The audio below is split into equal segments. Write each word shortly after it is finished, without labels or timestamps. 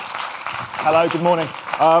Hello, good morning.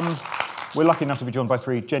 We're lucky enough to be joined by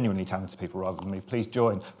three genuinely talented people rather than me. Please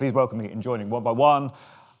welcome me in joining one by one,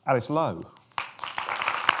 Alice Lowe,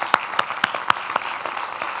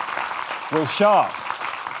 Will Sharp,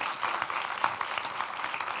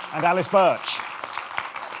 and Alice Birch.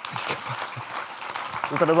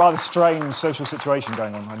 We've got a rather strange social situation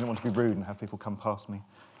going on. I didn't want to be rude and have people come past me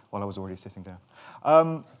while I was already sitting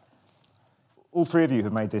down. All three of you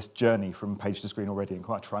have made this journey from page to screen already in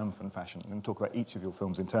quite a triumphant fashion. I'm going to talk about each of your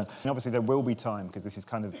films in turn. And obviously there will be time, because this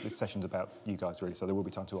session's about you guys really, so there will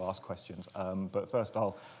be time to ask questions. But first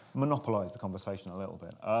I'll monopolise the conversation a little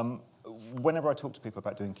bit. Whenever I talk to people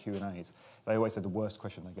about doing Q&As, they always say the worst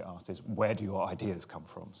question they get asked is, where do your ideas come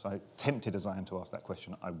from? So tempted as I am to ask that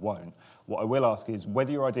question, I won't. What I will ask is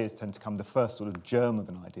whether your ideas tend to come the first sort of germ of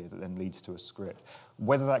an idea that then leads to a script,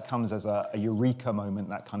 whether that comes as a eureka moment,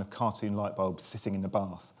 that kind of cartoon light bulb sitting in the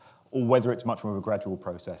bath, or whether it's much more of a gradual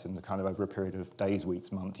process and kind of over a period of days,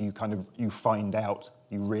 weeks, months, you find out,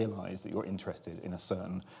 you realise that you're interested in a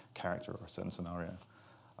certain character or a certain scenario.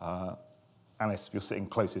 Alice, you're sitting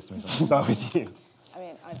closest to me, so I'll start with you. I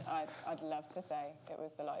mean, I'd love to say it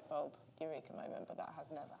was the light bulb eureka moment, but that has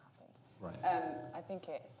never happened. Right. I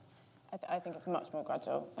think it's much more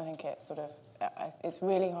gradual. I think it's sort of, it's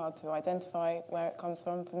really hard to identify where it comes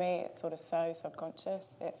from for me. It's sort of so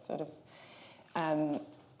subconscious. It's sort of,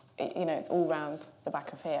 it's all round the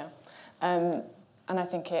back of here. And I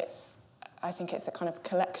think it's a kind of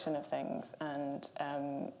collection of things, and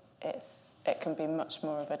it can be much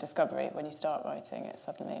more of a discovery when you start writing. It's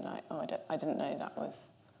suddenly like, oh, I didn't know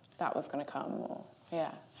that was going to come, or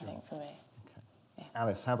I think for me. Okay. Yeah.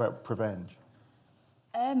 Alice, how about Prevenge?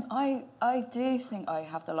 I do think I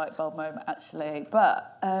have the light bulb moment, actually,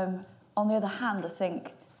 but on the other hand, I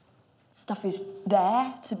think stuff is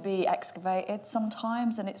there to be excavated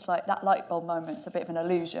sometimes, and it's like that light bulb moment's a bit of an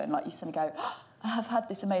illusion. Like you suddenly go, oh, I have had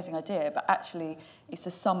this amazing idea, but actually it's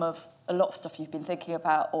a sum of a lot of stuff you've been thinking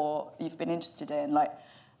about or you've been interested in. Like,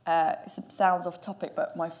 it sounds off topic,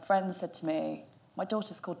 but my friend said to me, my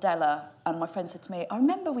daughter's called Della, and my friend said to me, I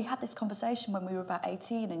remember we had this conversation when we were about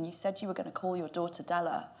 18 and you said you were going to call your daughter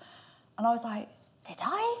Della. And I was like, did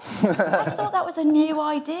I? I thought that was a new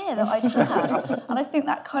idea that I'd had. And I think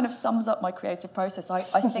that kind of sums up my creative process. I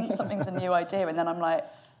think something's a new idea, and then I'm like,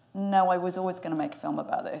 no, I was always going to make a film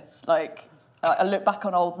about this. Like, I look back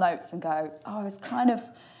on old notes and go, oh, I was kind of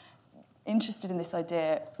interested in this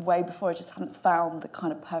idea way before. I just hadn't found the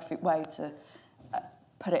kind of perfect way to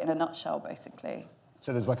put it in a nutshell, basically.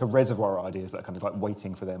 So there's like a reservoir of ideas that are kind of like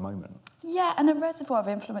waiting for their moment. Yeah, and a reservoir of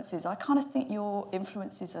influences. I kind of think your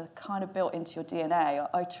influences are kind of built into your DNA.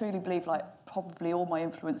 I truly believe, like, probably all my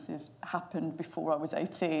influences happened before I was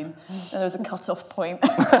 18. And there was a cut-off point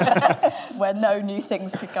where no new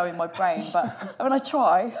things could go in my brain. But I mean, I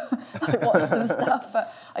try. I watch some stuff.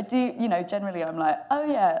 But I do, generally I'm like, oh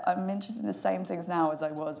yeah, I'm interested in the same things now as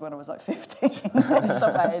I was when I was like 15 in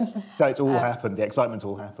some ways. So it's all happened, the excitement's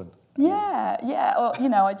all happened. Yeah. Or,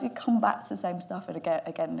 I do come back to the same stuff again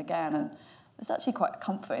and again. And there's actually quite a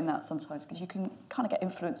comfort in that sometimes, because you can kind of get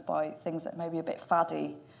influenced by things that may be a bit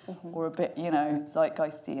faddy or a bit,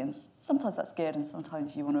 zeitgeisty. And sometimes that's good, and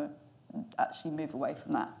sometimes you want to actually move away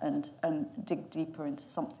from that and dig deeper into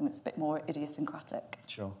something that's a bit more idiosyncratic.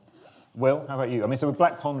 Sure. Will, how about you? I mean, so with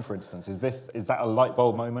Black Pond, for instance, is that a light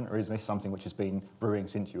bulb moment, or is this something which has been brewing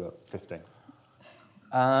since you were 15?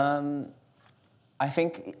 I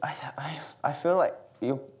think I feel like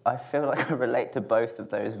I relate to both of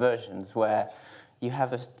those versions, where you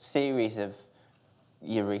have a series of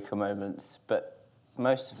eureka moments, but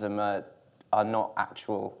most of them are not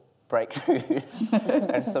actual breakthroughs,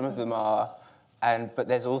 and some of them are. But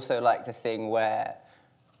there's also like the thing where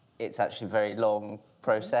it's actually a very long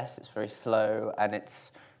process. It's very slow, and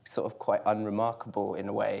it's sort of quite unremarkable in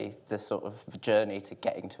a way. The sort of journey to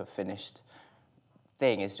getting to a finished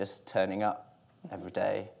thing is just turning up every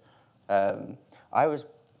day. I was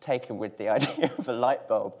taken with the idea of a light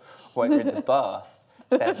bulb when you're in the bath.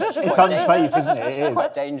 It's unsafe, isn't it? It is.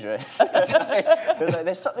 Quite dangerous.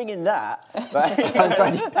 There's something in that. But you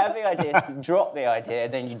have the idea, drop the idea,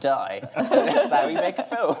 and then you die. And that's how we make a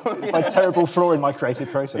film. It's my terrible flaw in my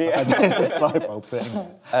creative process. Yeah. I had this light bulb sitting.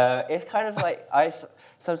 It's kind of like, I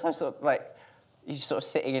sometimes sort of like, you're sort of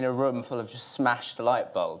sitting in a room full of just smashed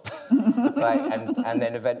light bulbs. And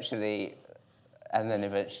then eventually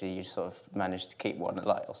you sort of manage to keep one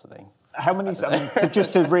alight or something. How many,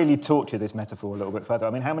 just to really torture this metaphor a little bit further, I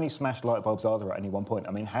mean, how many smashed light bulbs are there at any one point?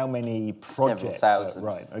 I mean, how many projects? Several thousand.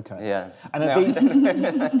 Right, okay. Yeah. And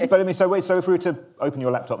but I mean, so if we were to open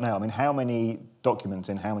your laptop now, I mean, how many documents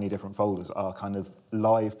in how many different folders are kind of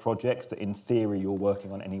live projects that in theory you're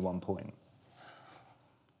working on at any one point?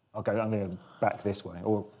 I'm going to back this way,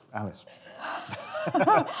 or Alice.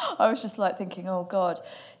 I was just like thinking, oh God.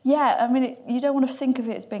 Yeah, I mean, you don't want to think of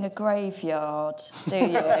it as being a graveyard, do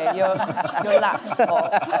you? your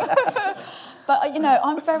laptop. But, you know,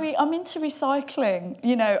 I'm into recycling.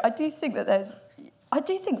 You know, I do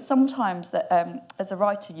think sometimes that as a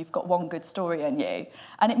writer, you've got one good story in you.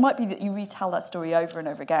 And it might be that you retell that story over and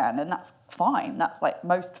over again, and that's fine. That's like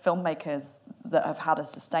most filmmakers that have had a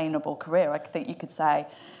sustainable career. I think you could say,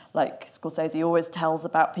 like Scorsese always tells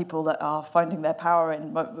about people that are finding their power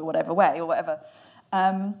in whatever way or whatever.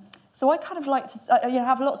 So I kind of like to,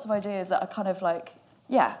 have lots of ideas that are kind of like,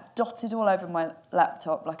 dotted all over my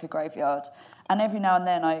laptop like a graveyard. And every now and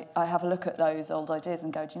then I have a look at those old ideas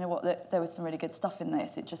and go, do you know what, there was some really good stuff in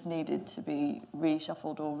this. It just needed to be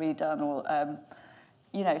reshuffled or redone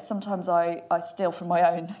or, sometimes I steal from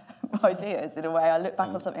my own ideas in a way. I look back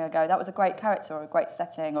on something and I go, that was a great character or a great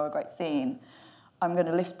setting or a great scene. I'm going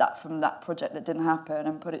to lift that from that project that didn't happen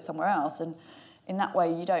and put it somewhere else. And in that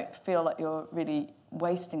way, you don't feel like you're really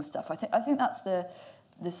wasting stuff. I think that's the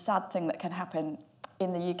sad thing that can happen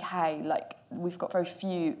in the UK. Like, we've got very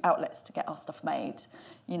few outlets to get our stuff made,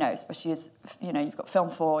 especially as, you've got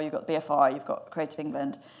Film 4, you've got BFI, you've got Creative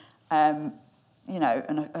England, and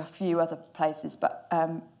a few other places. But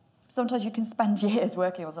sometimes you can spend years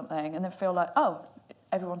working on something and then feel like, oh,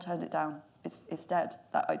 everyone turned it down. It's dead,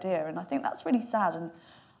 that idea, and I think that's really sad. And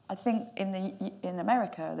I think in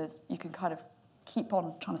America, you can kind of keep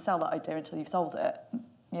on trying to sell that idea until you've sold it,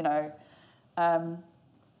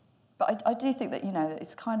 But I do think that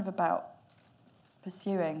it's kind of about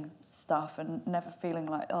pursuing stuff and never feeling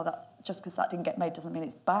like, oh, that just because that didn't get made doesn't mean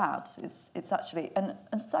it's bad. It's actually and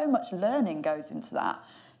so much learning goes into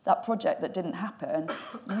that project that didn't happen.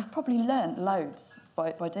 You've probably learned loads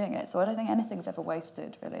by doing it. So I don't think anything's ever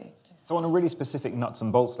wasted, really. So on a really specific nuts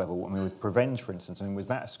and bolts level, with Prevenge, for instance, was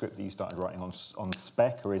that a script that you started writing on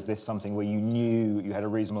spec, or is this something where you knew you had a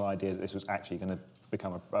reasonable idea that this was actually going to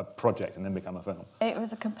become a project and then become a film? It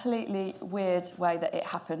was a completely weird way that it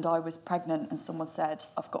happened. I was pregnant and someone said,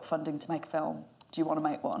 I've got funding to make a film. Do you want to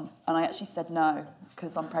make one? And I actually said no,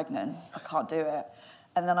 because I'm pregnant. I can't do it.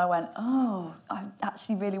 And then I went, oh, I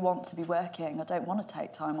actually really want to be working. I don't want to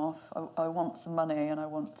take time off. I want some money and I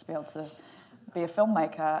want to be able to be a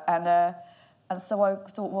filmmaker. And so I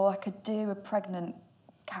thought, well, I could do a pregnant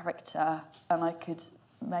character and I could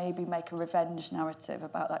maybe make a revenge narrative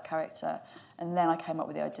about that character. And then I came up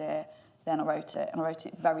with the idea, then I wrote it, and I wrote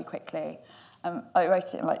it very quickly. I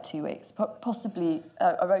wrote it in like 2 weeks. Possibly,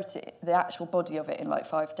 I wrote it, the actual body of it in like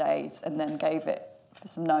 5 days, and then gave it for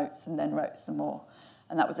some notes, and then wrote some more.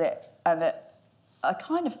 And that was it. And I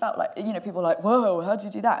kind of felt like, people are like, whoa, how did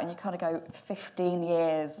you do that? And you kind of go 15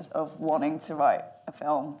 years of wanting to write a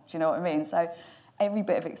film. Do you know what I mean? So every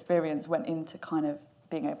bit of experience went into kind of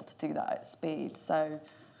being able to do that at speed. So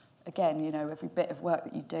again, every bit of work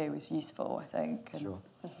that you do is useful, I think. Sure.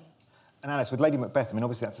 And Alice, with Lady Macbeth,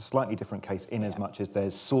 obviously that's a slightly different case in as much as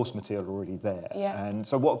there's source material already there. Yeah. And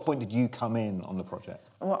so what point did you come in on the project?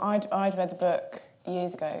 Well, I'd read the book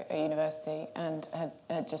years ago at university and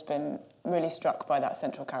had just been really struck by that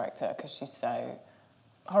central character because she's so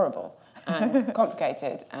horrible and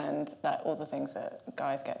complicated and all the things that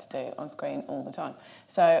guys get to do on screen all the time.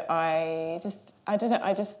 So I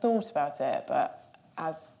just thought about it, but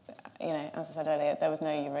as I said earlier, there was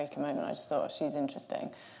no eureka moment. I just thought, she's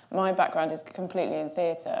interesting. My background is completely in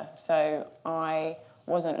theatre, so I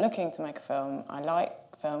wasn't looking to make a film. I like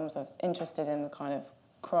films. I was interested in the kind of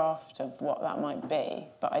craft of what that might be,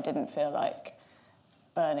 but I didn't feel like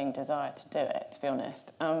burning desire to do it, to be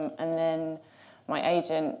honest. And then my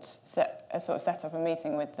agent set up a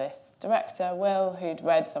meeting with this director, Will, who'd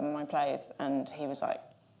read some of my plays, and he was like,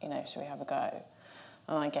 should we have a go?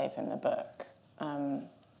 And I gave him the book.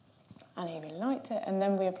 And he really liked it. And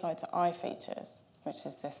then we applied to iFeatures, which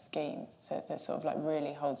is this scheme. So that sort of like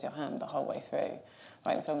really holds your hand the whole way through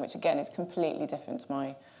writing the film, which again is completely different to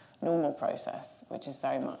my normal process, which is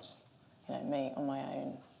very much, me on my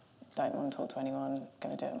own. Don't want to talk to anyone,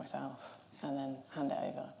 going to do it myself, and then hand it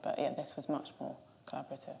over. But yeah, this was much more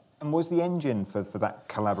collaborative. And was the engine for that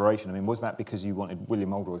collaboration, was that because you wanted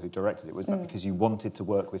William Oldroyd, who directed it, was that because you wanted to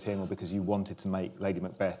work with him or because you wanted to make Lady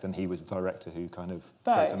Macbeth and he was the director who kind of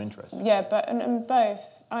showed some interest? Yeah, and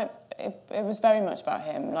both. It was very much about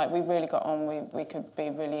him. Like, we really got on. We could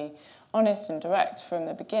be really honest and direct from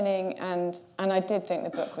the beginning, and I did think the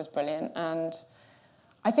book was brilliant. And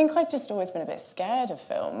I think I'd just always been a bit scared of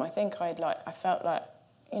film. I think I felt like,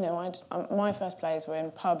 my first plays were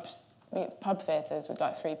in pub theatres with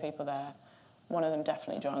like 3 people there, one of them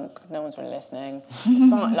definitely drunk, no one's really listening. It's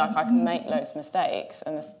fine, like I can make loads of mistakes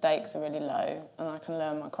and the stakes are really low and I can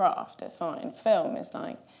learn my craft, it's fine. Film is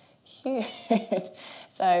like huge.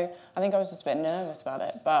 So I think I was just a bit nervous about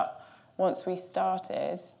it, but once we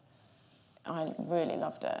started, I really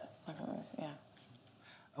loved it. I thought it was, yeah.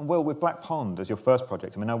 And Will, with Black Pond as your first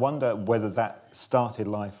project, I mean, I wonder whether that started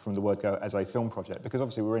life from the word go as a film project, because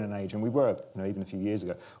obviously we're in an age, and we were, even a few years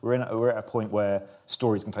ago, we're at a point where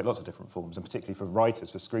stories can take lots of different forms, and particularly for writers,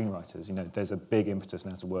 for screenwriters, there's a big impetus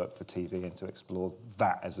now to work for TV and to explore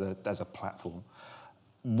that as a platform.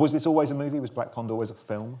 Was this always a movie? Was Black Pond always a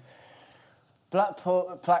film? Black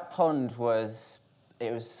Pond was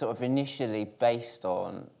sort of initially based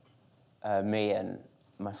on me and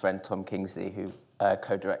my friend Tom Kingsley, who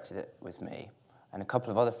co-directed it with me, and a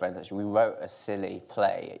couple of other friends. Actually, we wrote a silly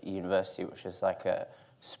play at university, which was like a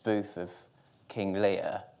spoof of King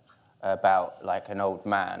Lear, about like an old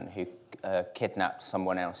man who kidnapped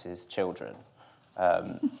someone else's children,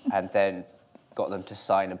 and then got them to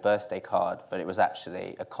sign a birthday card, but it was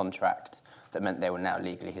actually a contract that meant they were now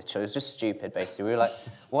legally his children. It was just stupid, basically. We were like,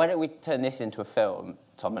 why don't we turn this into a film,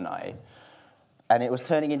 Tom and I? And it was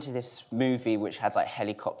turning into this movie which had like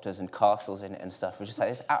helicopters and castles in it and stuff. We're just like,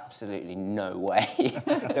 there's absolutely no way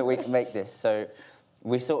that we can make this. So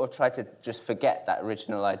we sort of tried to just forget that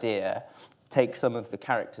original idea, take some of the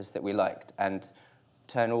characters that we liked and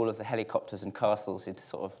turn all of the helicopters and castles into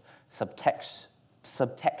sort of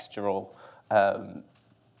subtextual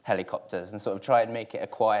helicopters and sort of try and make it a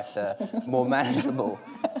quieter, more manageable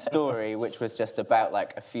story, which was just about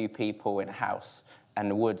like a few people in a house and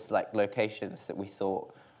the woods, like locations that we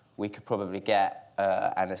thought we could probably get,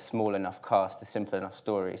 and a small enough cast, a simple enough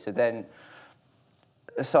story.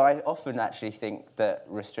 So I often actually think that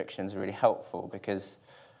restrictions are really helpful because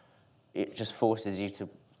it just forces you to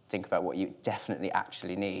think about what you definitely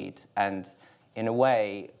actually need. And in a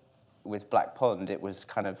way, with Black Pond, it was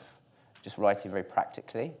kind of just writing very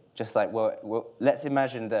practically. Just like, well let's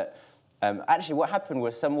imagine that, actually what happened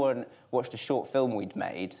was someone watched a short film we'd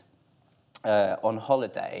made on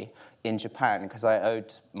holiday in Japan, because I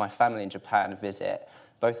owed my family in Japan a visit.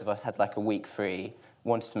 Both of us had like a week free,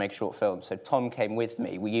 wanted to make a short film. So Tom came with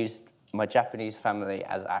me. We used my Japanese family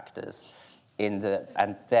as actors and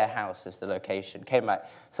their house as the location. Came back,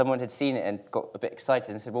 someone had seen it and got a bit excited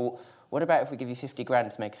and said, well, what about if we give you 50 grand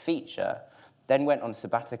to make a feature? Then went on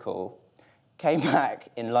sabbatical, came back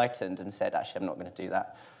enlightened and said, actually, I'm not going to do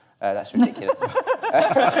that. That's ridiculous. But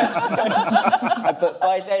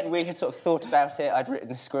by then, we had sort of thought about it. I'd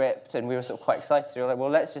written a script, and we were sort of quite excited. So we were like,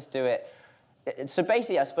 well, let's just do it. So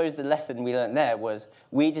basically, I suppose the lesson we learned there was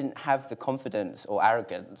we didn't have the confidence or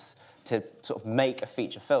arrogance to sort of make a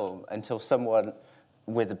feature film until someone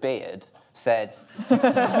with a beard said,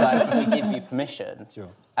 like, we give you permission. Sure.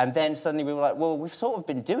 And then suddenly we were like, well, we've sort of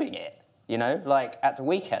been doing it, like at the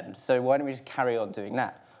weekend. So why don't we just carry on doing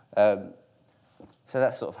that? So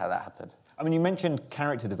that's sort of how that happened. I mean, you mentioned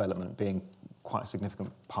character development being quite a significant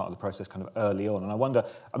part of the process kind of early on. And I wonder,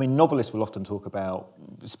 novelists will often talk about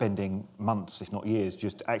spending months, if not years,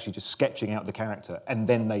 just sketching out the character, and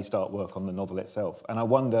then they start work on the novel itself. And I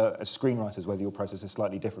wonder, as screenwriters, whether your process is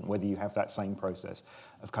slightly different, whether you have that same process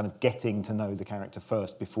of kind of getting to know the character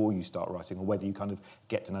first before you start writing, or whether you kind of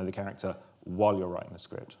get to know the character while you're writing the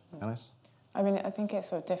script. Alice? I mean, I think it's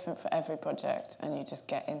sort of different for every project, and you just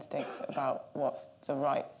get instincts about what's the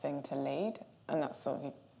right thing to lead, and that's sort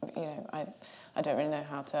of, I don't really know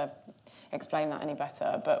how to explain that any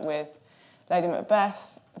better. But with Lady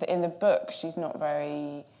Macbeth, in the book, she's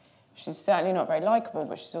certainly not very likeable,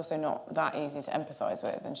 but she's also not that easy to empathise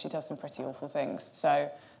with, and she does some pretty awful things.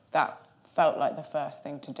 So that felt like the first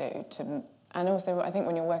thing to do. And also, I think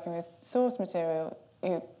when you're working with source material,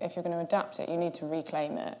 if you're going to adapt it, you need to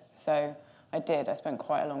reclaim it. So I spent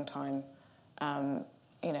quite a long time,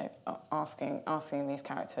 asking these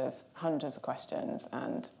characters hundreds of questions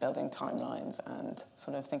and building timelines and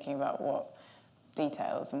sort of thinking about what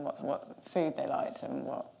details and what food they liked and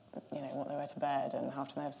what they wear to bed and how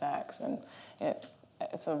often they have sex and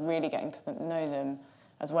sort of really getting to know them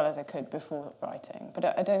as well as I could before writing. But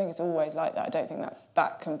I don't think it's always like that. I don't think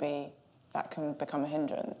that can become a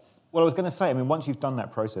hindrance. Well, I was going to say, once you've done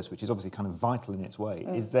that process, which is obviously kind of vital in its way,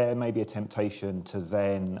 is there maybe a temptation to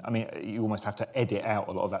then, you almost have to edit out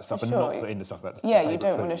a lot of that stuff and not put in the stuff about the you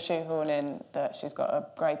don't want to shoehorn in that she's got a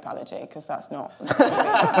grape allergy, because that's not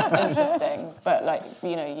really interesting. But,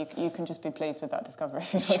 you can just be pleased with that discovery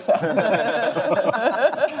for yourself.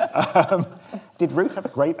 Did Ruth have a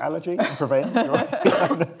grape allergy? Prevent?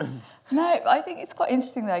 No, I think it's quite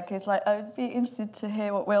interesting though, because like I'd be interested to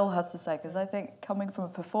hear what Will has to say, because I think coming from a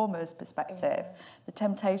performer's perspective, the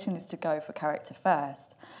temptation is to go for character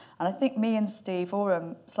first. And I think me and Steve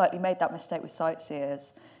Oram slightly made that mistake with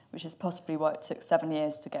Sightseers, which is possibly why it took 7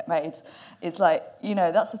 years to get made. It's like, you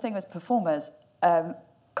know, that's the thing with performers.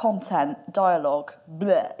 Content, dialogue,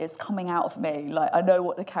 bleh, it's coming out of me. Like, I know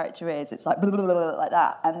what the character is. It's like, blah, blah, blah, blah, like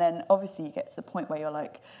that. And then obviously you get to the point where you're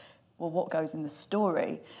like, well, what goes in the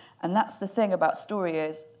story? And that's the thing about story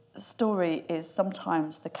is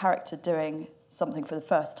sometimes the character doing something for the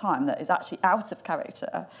first time that is actually out of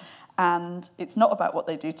character. And it's not about what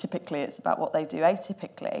they do typically, it's about what they do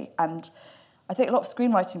atypically. And I think a lot of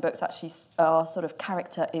screenwriting books actually are sort of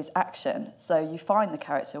character is action. So you find the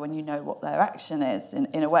character when you know what their action is,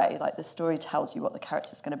 in a way. Like the story tells you what the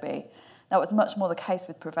character's going to be. That was much more the case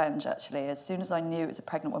with Prevenge, actually. As soon as I knew it was a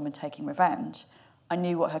pregnant woman taking revenge, I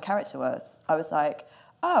knew what her character was. I was like,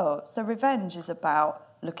 oh, so revenge is about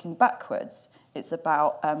looking backwards. It's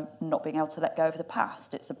about not being able to let go of the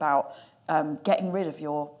past. It's about getting rid of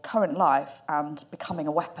your current life and becoming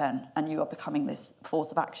a weapon, and you are becoming this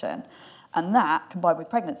force of action. And that, combined with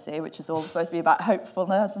pregnancy, which is all supposed to be about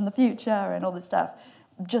hopefulness and the future and all this stuff,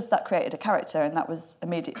 just that created a character, and that was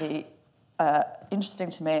immediately interesting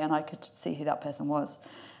to me, and I could see who that person was.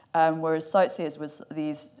 Whereas Sightseers was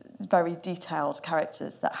these very detailed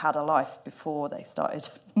characters that had a life before they started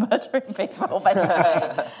murdering people,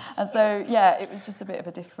 basically. And so, yeah, it was just a bit of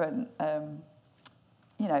a different,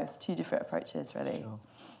 it's two different approaches, really. Sure.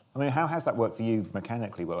 I mean, how has that worked for you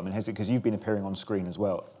mechanically, Will? I mean, has it, because you've been appearing on screen as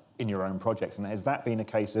well in your own projects, and has that been a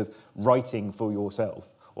case of writing for yourself,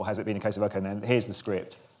 or has it been a case of, okay, now here's the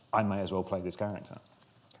script, I may as well play this character?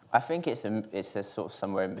 I think it's a sort of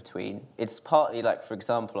somewhere in between. It's partly like, for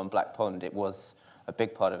example, on Black Pond, it was a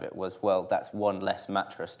big part of it was, well, that's one less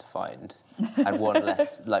mattress to find and one less,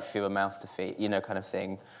 like, fewer mouths to feed, kind of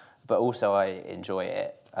thing. But also I enjoy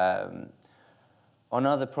it. On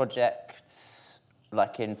other projects,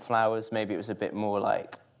 like in Flowers, maybe it was a bit more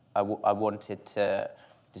like I wanted to.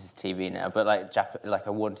 This is TV now, but like I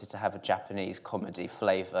wanted to have a Japanese comedy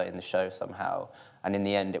flavour in the show somehow, and in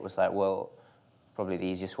the end it was like, well, probably the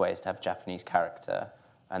easiest way is to have a Japanese character,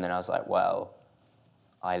 and then I was like, well,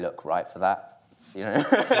 I look right for that, so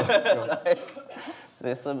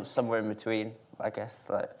there's somewhere in between, I guess.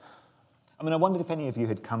 I mean, I wondered if any of you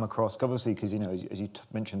had come across, obviously, because, as you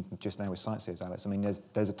mentioned just now with Sightseers, Alex, I mean,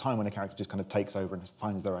 there's a time when a character just kind of takes over and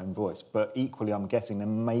finds their own voice, but equally, I'm guessing there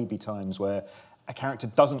may be times where a character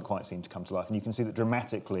doesn't quite seem to come to life, and you can see that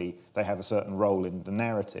dramatically they have a certain role in the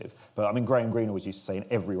narrative. But I mean, Graham Greene always used to say in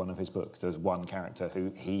every one of his books there was one character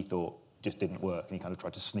who he thought just didn't work, and he kind of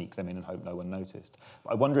tried to sneak them in and hope no one noticed. But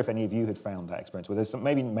I wonder if any of you had found that experience where there's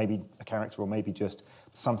maybe a character or maybe just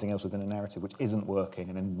something else within a narrative which isn't working,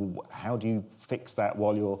 and then how do you fix that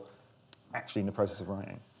while you're actually in the process of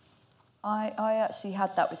writing? I actually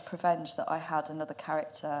had that with Prevenge, that I had another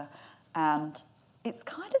character, and it's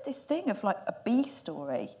kind of this thing of like a B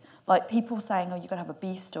story. Like people saying, oh, you've got to have a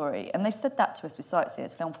B story. And they said that to us with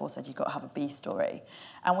Sightseers. Film 4 said, you've got to have a B story.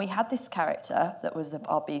 And we had this character that was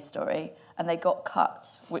our B story, and they got cut,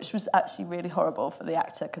 which was actually really horrible for the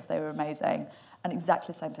actor because they were amazing. And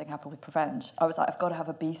exactly the same thing happened with Prevenge. I was like, I've got to have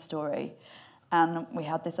a B story. And we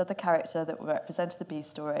had this other character that represented the B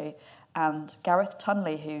story. And Gareth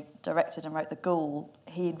Tunley, who directed and wrote The Ghoul,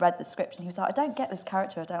 he'd read the script and he was like, I don't get this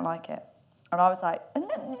character, I don't like it. And I was like,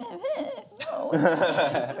 oh,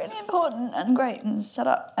 it's really important and great, and shut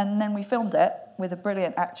up. And then we filmed it with a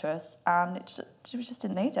brilliant actress, and she just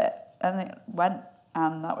didn't need it. And it went,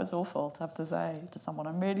 and that was awful to have to say to someone,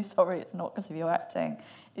 I'm really sorry, it's not because of your acting.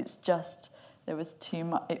 It's just, there was too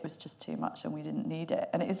much, it was just too much, and we didn't need it.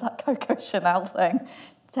 And it is that Coco Chanel thing.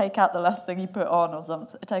 Take out the last thing you put on or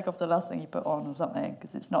something, take off the last thing you put on or something,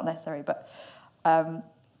 because it's not necessary. But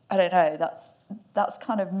I don't know, that's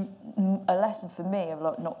kind of a lesson for me of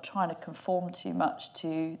like not trying to conform too much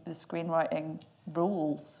to the screenwriting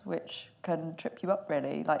rules, which can trip you up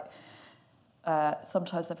really. Like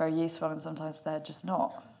sometimes they're very useful and sometimes they're just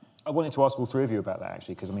not. I wanted to ask all three of you about that,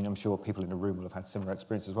 actually, because I mean, I'm sure people in the room will have had similar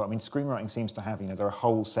experiences as well. I mean, screenwriting seems to have, there are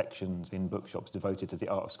whole sections in bookshops devoted to the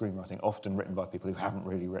art of screenwriting, often written by people who haven't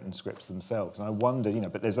really written scripts themselves. And I wonder,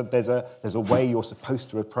 but there's a way you're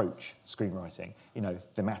supposed to approach screenwriting,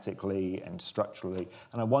 thematically and structurally.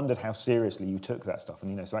 And I wondered how seriously you took that stuff.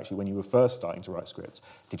 And so actually, when you were first starting to write scripts,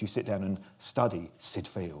 did you sit down and study Sid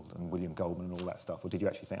Field and William Goldman and all that stuff, or did you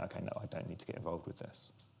actually think, okay, no, I don't need to get involved with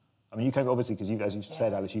this? I mean, you came, obviously, because as you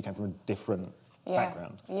said, Alice, you came from a different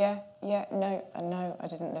background. No, I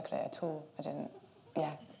didn't look at it at all. I didn't,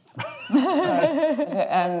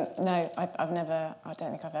 No, I've never. I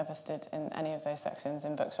don't think I've ever stood in any of those sections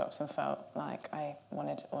in bookshops and felt like I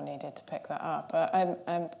wanted or needed to pick that up. But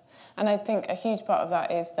and I think a huge part of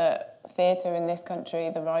that is that theatre in this country,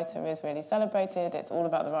 the writer is really celebrated. It's all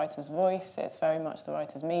about the writer's voice. It's very much the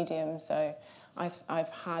writer's medium. So I've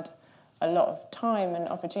had a lot of time and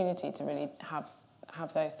opportunity to really have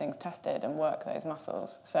those things tested and work those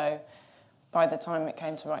muscles. So by the time it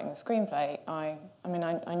came to writing the screenplay, I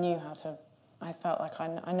knew how to. I felt like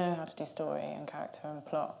I know how to do story and character and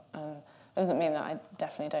plot, and that doesn't mean that I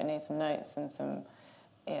definitely don't need some notes and some,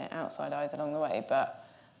 outside eyes along the way. But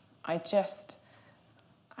I just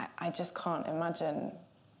can't imagine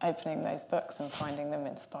opening those books and finding them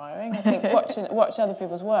inspiring. I think watch other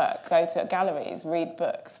people's work, go to galleries, read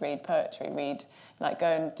books, read poetry, go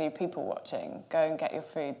and do people watching, go and get your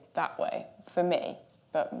food that way. For me,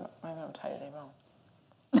 but maybe I'm totally wrong.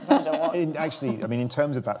 Actually, in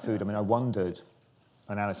terms of that food, I wondered,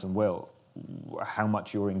 and Alice and Will, how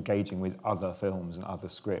much you're engaging with other films and other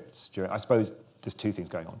scripts. I suppose there's two things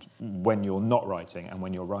going on, when you're not writing and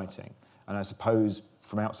when you're writing. And I suppose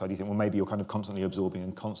from outside you think, well, maybe you're kind of constantly absorbing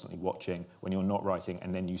and constantly watching when you're not writing,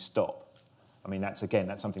 and then you stop. That's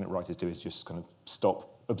something that writers do, is just kind of stop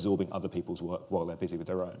absorbing other people's work while they're busy with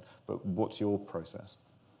their own. But what's your process?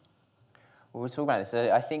 Well, we're talking about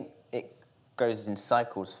this. I think it goes in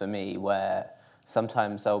cycles for me, where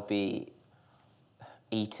sometimes I'll be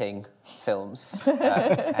eating films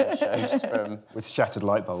and shows with shattered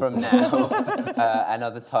light bulbs from now, and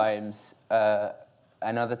other times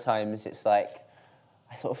it's like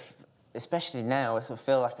I sort of, especially now, I sort of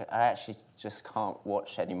feel like I actually just can't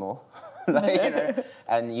watch anymore.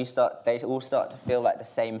 And they all start to feel like the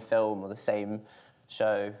same film or the same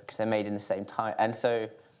show because they're made in the same time, and so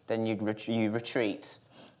then you retreat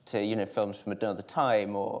to films from another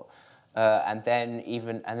time, or and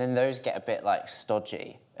then those get a bit like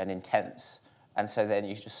stodgy and intense, and so then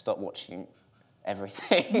you just stop watching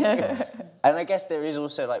everything. And I guess there is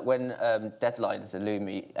also like when deadlines are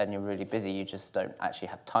looming and you're really busy, you just don't actually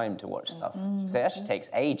have time to watch stuff. So it actually takes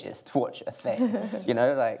ages to watch a thing.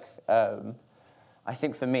 I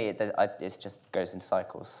think for me it just goes in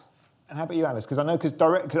cycles. And how about you, Alice? Because I know,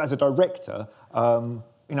 as a director,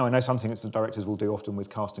 I know some things that directors will do often with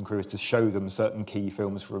cast and crew is to show them certain key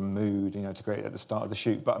films for a mood, to create at the start of the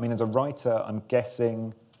shoot. But as a writer, I'm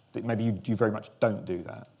guessing that maybe you very much don't do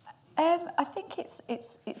that. I think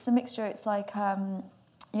it's a mixture. It's like, as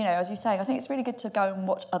you're saying, I think it's really good to go and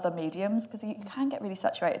watch other mediums, because you can get really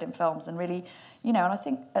saturated in films and really, and I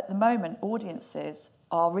think at the moment audiences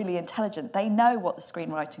are really intelligent. They know what the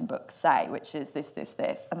screenwriting books say, which is this,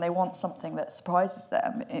 and they want something that surprises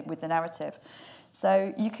them with the narrative.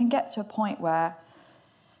 So you can get to a point where,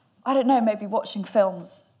 I don't know, maybe watching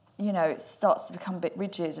films, it starts to become a bit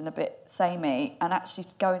rigid and a bit samey, and actually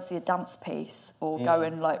to go and see a dance piece or go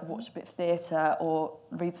and watch a bit of theatre or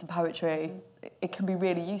read some poetry, it can be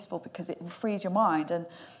really useful because it frees your mind. And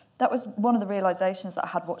that was one of the realisations that I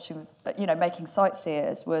had watching, making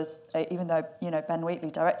Sightseers, was, even though, Ben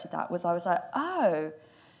Wheatley directed that, I was like, oh,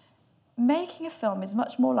 making a film is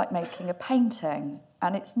much more like making a painting,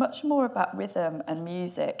 and it's much more about rhythm and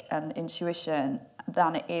music and intuition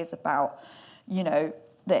than it is about,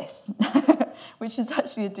 this, which is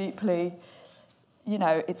actually a deeply,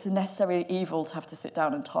 it's a necessary evil to have to sit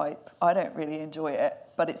down and type. I don't really enjoy it,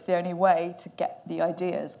 but it's the only way to get the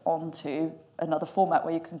ideas onto another format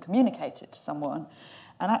where you can communicate it to someone.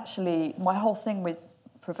 And actually, my whole thing with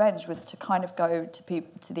Prevenge was to kind of go to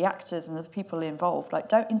the actors and the people involved, like,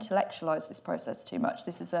 don't intellectualize this process too much.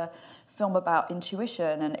 This is a film about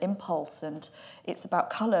intuition and impulse, and it's about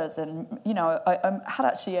colours. And I had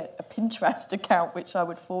actually a Pinterest account which I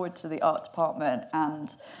would forward to the art department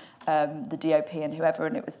and the DOP and whoever,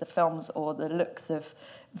 and it was the films or the looks of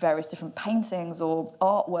various different paintings or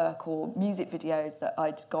artwork or music videos that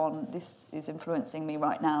I'd gone, this is influencing me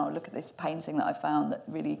right now. Look at this painting that I found that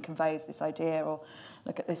really conveys this idea, or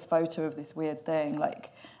look at this photo of this weird thing.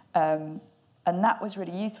 And that was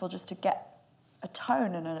really useful, just to get a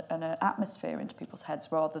tone and an atmosphere into people's heads,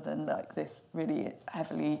 rather than like this really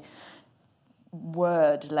heavily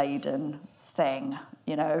word-laden thing,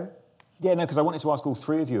 Yeah, no, because I wanted to ask all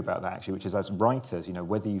three of you about that, actually, which is, as writers,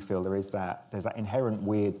 whether you feel there's that inherent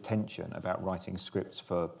weird tension about writing scripts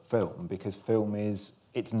for film, because film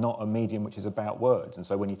it's not a medium which is about words. And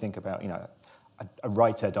so when you think about, a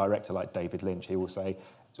writer-director like David Lynch, he will say,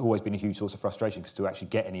 it's always been a huge source of frustration, because to actually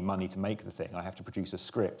get any money to make the thing, I have to produce a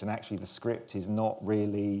script. And actually the script is not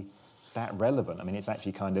really that relevant. It's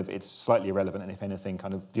actually it's slightly irrelevant, and if anything,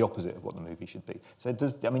 kind of the opposite of what the movie should be. So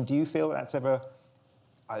do you feel that's ever,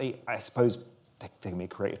 I suppose, taking me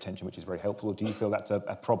creative tension, which is very helpful, or do you feel that's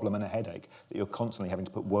a problem and a headache, that you're constantly having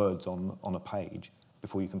to put words on a page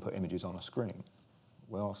before you can put images on a screen?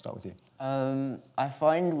 Well, I'll start with you. I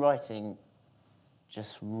find writing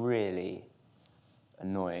just really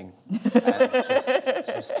annoying and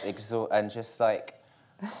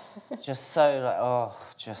just so oh,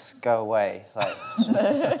 just go away, like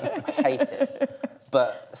I hate it.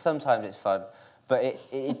 But sometimes it's fun. But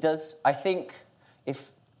it does. I think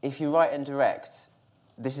if you write and direct,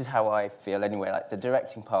 this is how I feel anyway. Like the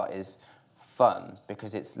directing part is fun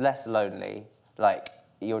because it's less lonely. Like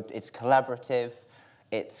it's collaborative.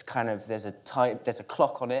 It's kind of there's a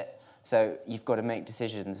clock on it. So you've got to make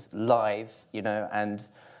decisions live, you know, and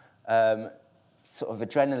sort of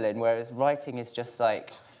adrenaline, whereas writing is just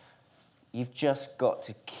like, you've just got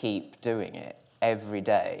to keep doing it every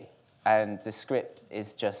day. And the script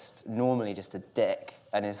is just normally just a dick,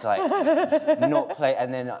 and it's like not play.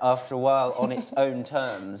 And then after a while, on its own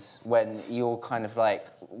terms, when you're kind of like,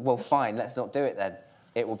 well, fine, let's not do it then.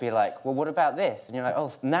 It will be like, well, what about this? And you're like,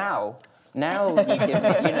 oh, now you give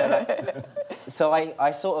me, you know, like. So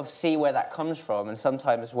I sort of see where that comes from, and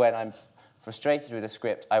sometimes when I'm frustrated with a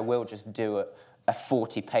script, I will just do a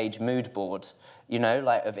 40-page mood board, you know,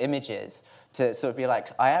 like of images, to sort of be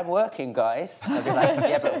like, I am working, guys. I'd be like,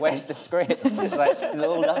 yeah, but where's the script? It's like, it's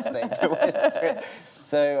all nothing, but where's the script?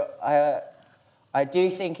 So I do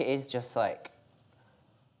think it is just like,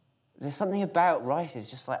 there's something about writing is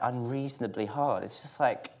just like unreasonably hard. It's just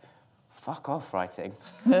like, fuck off writing.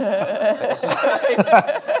 Do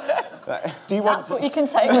you want That's what you can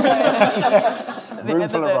take. room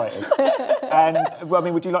full of writing? And well, I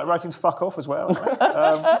mean, would you like writing to fuck off as well?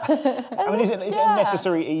 I mean, is it a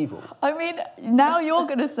necessary evil? I mean, now you're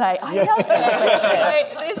going to say, I love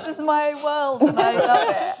it. This is my world, and I love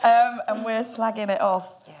it. And we're slagging it off.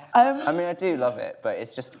 I mean, I do love it, but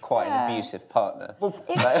it's just quite an abusive partner.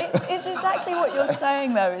 It's exactly what you're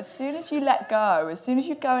saying, though. As soon as you let go, as soon as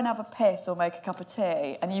you go and have a piss or make a cup of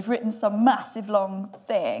tea, and you've written some massive long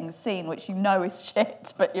scene which you know is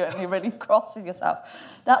shit, but you're only really cross with yourself,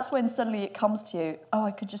 that's when suddenly it comes to you, oh,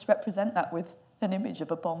 I could just represent that with an image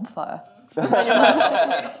of a bonfire.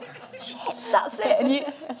 Shit, that's it. And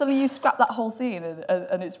suddenly you scrap that whole scene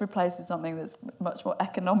and it's replaced with something that's much more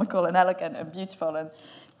economical and elegant and beautiful.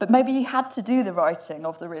 But maybe you had to do the writing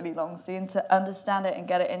of the really long scene to understand it and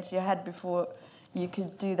get it into your head before you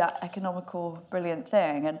could do that economical, brilliant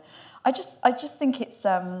thing. And I just think it's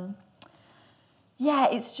it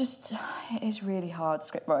is really hard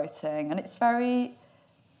script writing, and it's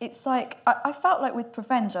like, I felt like with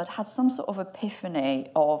Prevenge, I'd had some sort of epiphany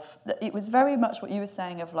of, it was very much what you were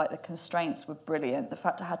saying of like the constraints were brilliant, the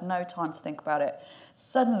fact I had no time to think about it.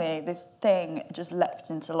 Suddenly this thing just leapt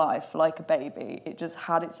into life like a baby. It just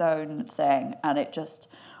had its own thing, and it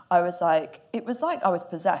was like I was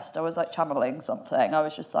possessed. I was like channeling something. I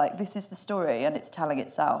was just like, this is the story, and it's telling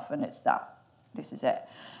itself, and this is it.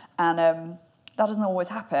 And that doesn't always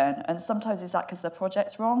happen, and sometimes is that because the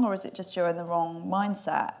project's wrong, or is it just you're in the wrong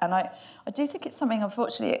mindset? And I do think it's something,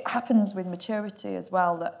 unfortunately, it happens with maturity as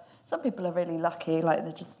well, that some people are really lucky, like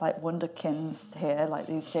they're just like wonderkins here, like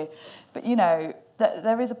these two. But you know,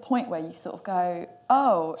 there is a point where you sort of go,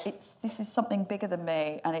 oh, this is something bigger than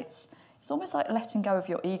me, and it's almost like letting go of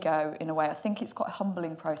your ego in a way. I think it's quite a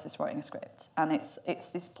humbling process writing a script, and it's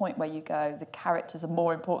this point where you go, the characters are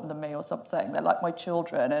more important than me or something. They're like my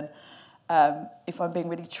children, and if I'm being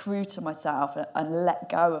really true to myself and let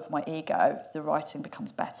go of my ego, the writing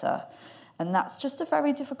becomes better. And that's just a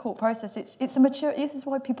very difficult process. It's a mature. This is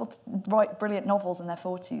why people write brilliant novels in their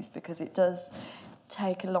 40s, because it does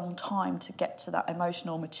take a long time to get to that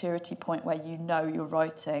emotional maturity point where you know you're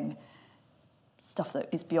writing stuff that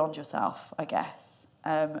is beyond yourself, I guess.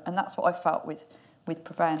 And that's what I felt with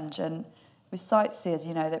Prevenge. And with Sightseers,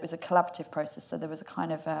 you know, there was a collaborative process, so there was a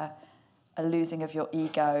kind of a losing of your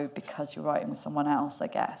ego because you're writing with someone else, I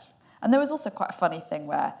guess. And there was also quite a funny thing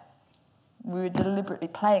where we were deliberately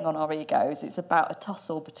playing on our egos. It's about a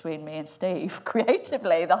tussle between me and Steve.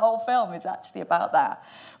 Creatively, the whole film is actually about that.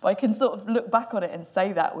 But I can sort of look back on it and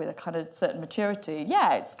say that with a kind of certain maturity.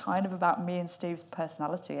 Yeah, it's kind of about me and Steve's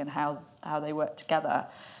personality and how they work together.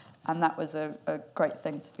 And that was a great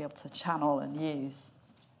thing to be able to channel and use.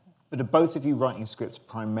 But are both of you writing scripts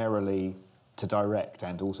primarily to direct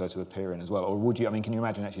and also to appear in as well? Or would you, I mean, can you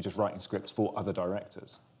imagine actually just writing scripts for other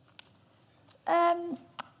directors?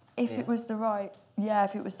 If it was the right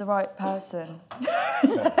person.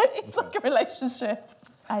 It's like a relationship.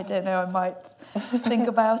 I don't know, I might think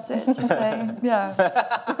about it. Yeah.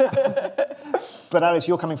 But Alice,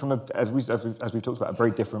 you're coming from, as we've talked about, a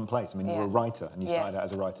very different place. I mean, you're a writer, and you started out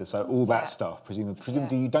as a writer, so all that stuff,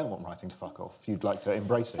 presumably you don't want writing to fuck off. You'd like to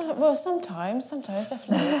embrace it. Well, sometimes,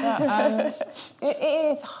 definitely. But it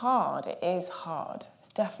is hard. It is hard.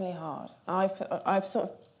 It's definitely hard. I've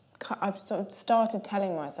sort of started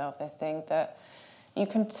telling myself this thing that you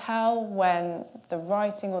can tell when the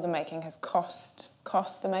writing or the making has cost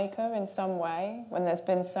the maker in some way, when there's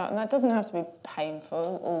been some, and that doesn't have to be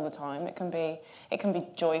painful all the time. It can be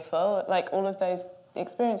joyful. Like all of those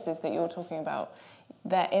experiences that you're talking about,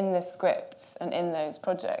 they're in the scripts and in those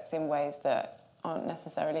projects in ways that aren't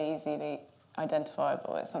necessarily easily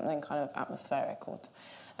identifiable. It's something kind of atmospheric,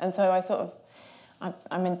 and so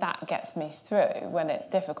I mean, that gets me through when it's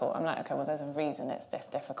difficult. I'm like, okay, well, there's a reason it's this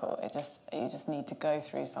difficult. You just need to go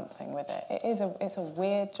through something with it. It's a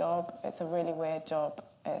weird job. It's a really weird job.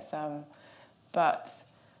 But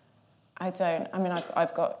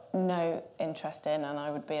I've got no interest in, and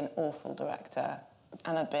I would be an awful director,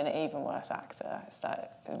 and I'd be an even worse actor. It's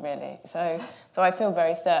like, really. So I feel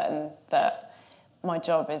very certain that my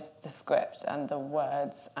job is the script and the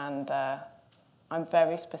words and I'm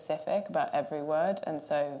very specific about every word, and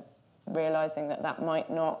so realising that might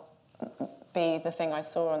not be the thing I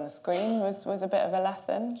saw on the screen was a bit of a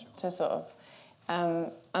lesson to sort of,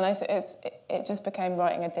 it just became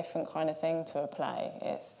writing a different kind of thing to a play.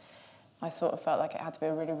 I sort of felt like it had to be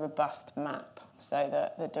a really robust map so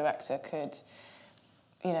that the director could,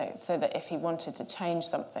 so that if he wanted to change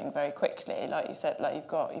something very quickly, like you said, like you've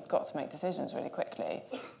got to make decisions really quickly,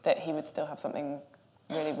 that he would still have something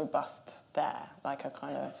really robust there, like a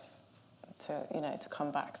kind of to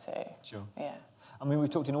come back to. Sure. Yeah. I mean, we've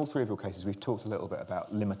talked in all three of your cases, we've talked a little bit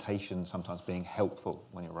about limitations sometimes being helpful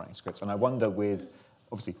when you're writing scripts. And I wonder with,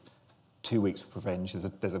 obviously, 2 weeks for Revenge,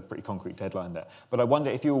 there's a pretty concrete deadline there. But I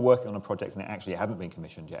wonder if you were working on a project and it actually hadn't been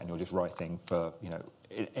commissioned yet and you're just writing for,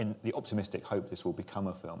 in the optimistic hope this will become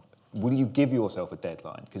a film, will you give yourself a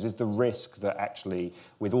deadline? Because there's the risk that actually,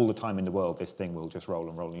 with all the time in the world, this thing will just roll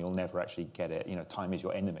and you'll never actually get it. Time is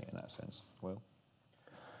your enemy in that sense. Will?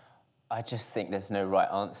 I just think there's no right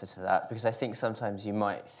answer to that, because I think sometimes you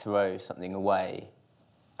might throw something away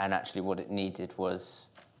and actually what it needed was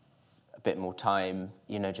a bit more time,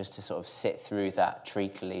 just to sort of sit through that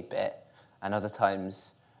treacly bit. And other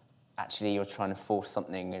times, actually, you're trying to force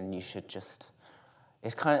something and you should just...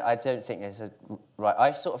 It's kind of, I don't think there's a right...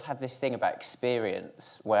 I sort of have this thing about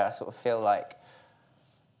experience where I sort of feel like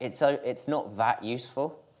it's not that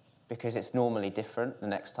useful because it's normally different the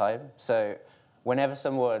next time. So whenever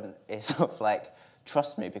someone is sort of like,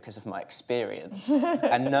 trust me because of my experience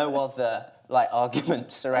and no other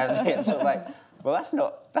arguments surrounding it, sort of like, well,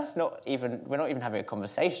 that's not even, we're not even having a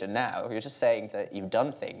conversation now. You're just saying that you've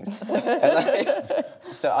done things.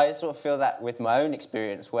 So I sort of feel that with my own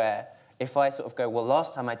experience where if I sort of go, well,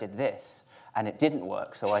 last time I did this and it didn't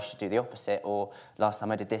work, so I should do the opposite, or last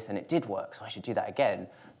time I did this and it did work, so I should do that again,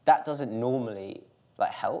 that doesn't normally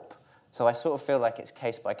help. So I sort of feel like it's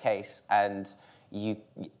case by case, and you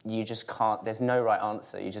just can't, there's no right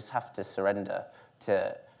answer. You just have to surrender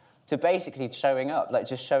to basically showing up,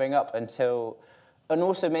 just showing up until, and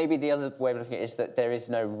also maybe the other way of looking at it is that there is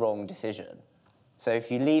no wrong decision. So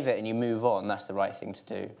if you leave it and you move on, that's the right thing to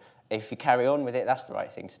do. If you carry on with it, that's the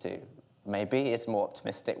right thing to do. Maybe it's a more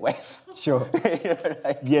optimistic way. Sure.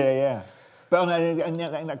 Yeah. But in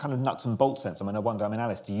that kind of nuts and bolts sense, I wonder,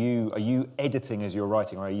 Alice, are you editing as you're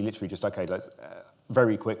writing, or are you literally just, okay, let's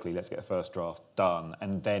very quickly, let's get a first draft done,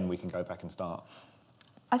 and then we can go back and start?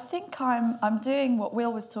 I think I'm doing what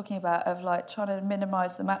Will was talking about of trying to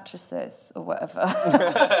minimise the mattresses or whatever.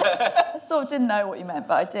 I sort of didn't know what you meant,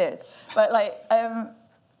 but I did. But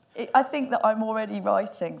I think that I'm already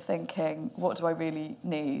writing thinking, what do I really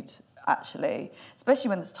need? Actually, especially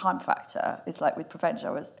when there's time factor, it's like with Revenge,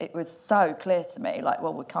 it was so clear to me,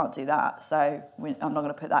 well, we can't do that, so I'm not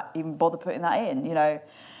going to even bother putting that in,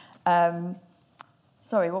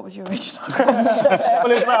 Sorry, what was your original question?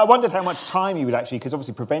 Well, I wondered how much time you would actually, because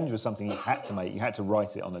obviously Revenge was something you had to make, you had to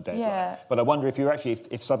write it on a deadline. Yeah. But I wonder if you actually,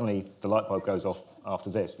 if suddenly the light bulb goes off after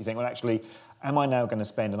this, you think, well, actually, am I now going to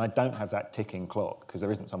spend, and I don't have that ticking clock, because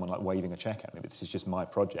there isn't someone waving a check at me, but this is just my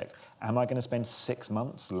project, am I going to spend 6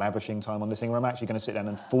 months lavishing time on this thing, or am I actually going to sit down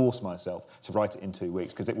and force myself to write it in 2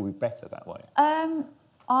 weeks, because it will be better that way?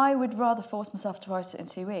 I would rather force myself to write it in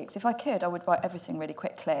 2 weeks. If I could, I would write everything really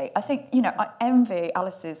quickly. I think, I envy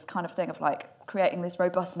Alice's kind of thing of creating this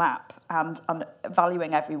robust map and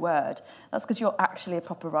valuing every word. That's because you're actually a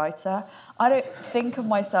proper writer. I don't think of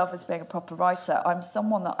myself as being a proper writer. I'm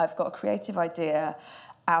someone that I've got a creative idea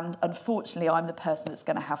And unfortunately, I'm the person that's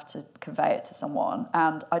going to have to convey it to someone.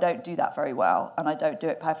 And I don't do that very well, and I don't do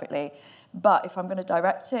it perfectly. But if I'm going to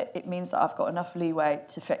direct it, it means that I've got enough leeway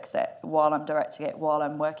to fix it while I'm directing it, while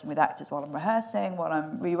I'm working with actors, while I'm rehearsing, while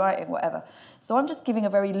I'm rewriting, whatever. So I'm just giving a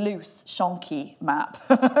very loose, shonky map.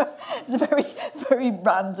 It's a very, very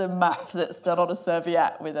random map that's done on a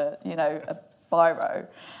serviette with a biro,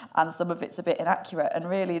 and some of it's a bit inaccurate. And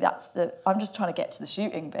really, I'm just trying to get to the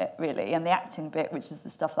shooting bit, really, and the acting bit, which is the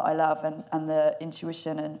stuff that I love, and the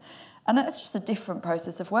intuition and it's just a different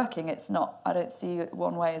process of working. It's not, I don't see it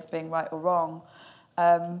one way as being right or wrong.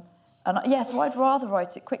 So I'd rather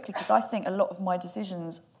write it quickly, because I think a lot of my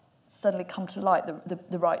decisions suddenly come to light,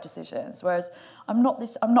 the right decisions. Whereas I'm not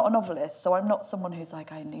a novelist, so I'm not someone who's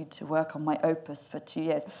like, I need to work on my opus for 2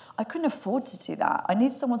 years. I couldn't afford to do that. I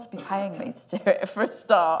need someone to be paying me to do it for a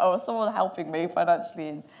start, or someone helping me financially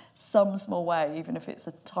in some small way, even if it's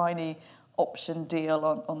a tiny option deal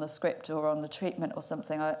on the script or on the treatment or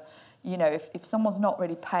something. If someone's not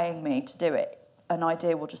really paying me to do it, an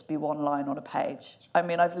idea will just be one line on a page. I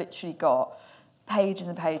mean, I've literally got pages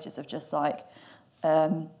and pages of just like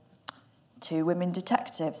 2 women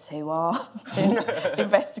detectives who are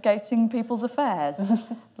investigating people's affairs,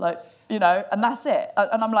 and that's it.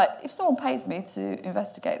 And I'm like, if someone pays me to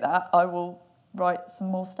investigate that, I will write some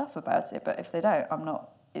more stuff about it. But if they don't, I'm not.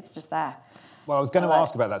 It's just there. Well, I was going to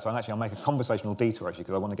ask about that, so I'll make a conversational detour, actually,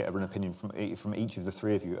 because I want to get an opinion from each of the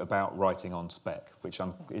 3 of you about writing on spec, which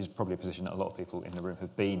is probably a position that a lot of people in the room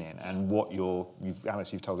have been in, and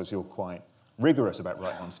Alice, you've told us you're quite rigorous about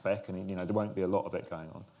writing on spec, and there won't be a lot of it going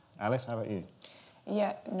on. Alice, how about you?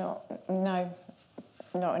 Yeah, not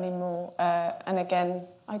anymore. And again,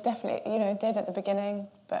 I definitely, did at the beginning,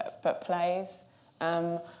 but plays.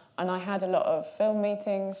 And I had a lot of film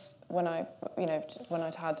meetings when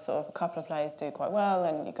I'd had sort of a couple of plays do quite well,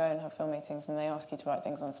 and you go and have film meetings and they ask you to write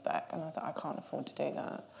things on spec, and I was like, I can't afford to do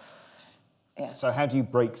that. Yeah. So how do you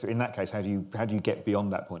break through, in that case, how do you get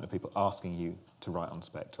beyond that point of people asking you to write on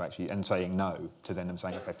spec, to actually, and saying no, to then them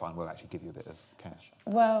saying, okay, fine, we'll actually give you a bit of cash?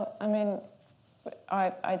 Well, I mean,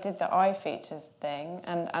 I did the iFeatures thing,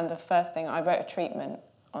 and the first thing, I wrote a treatment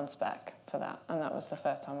on spec for that, and that was the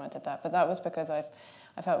first time I did that. But that was because I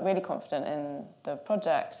felt really confident in the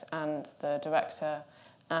project and the director,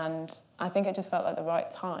 and I think it just felt like the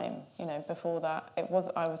right time. Before that,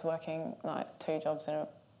 I was working like 2 jobs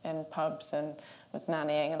in pubs and was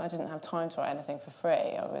nannying, and I didn't have time to write anything for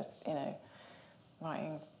free. I was,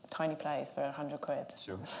 writing tiny plays for 100 quid.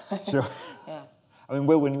 Sure. Sure. Yeah. I mean,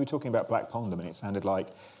 Will, when you were talking about Black Pond, it sounded like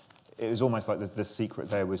it was almost like the secret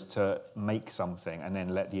there was to make something and then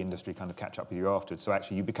let the industry kind of catch up with you afterwards. So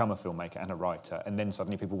actually you become a filmmaker and a writer, and then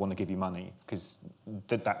suddenly people want to give you money because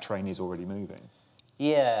that train is already moving.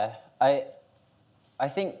 Yeah, I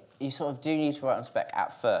think you sort of do need to write on spec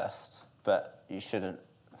at first, but you shouldn't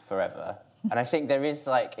forever. And I think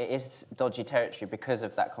it is dodgy territory because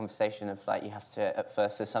of that conversation of you have to do it at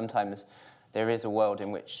first. So sometimes there is a world in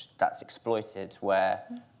which that's exploited, where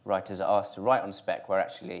writers are asked to write on spec where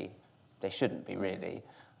actually they shouldn't be, really.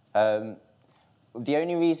 The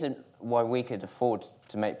only reason why we could afford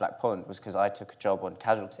to make Black Pond was because I took a job on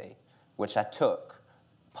Casualty, which I took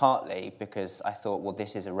partly because I thought, well,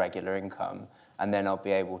 this is a regular income, and then I'll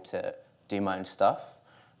be able to do my own stuff.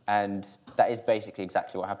 And that is basically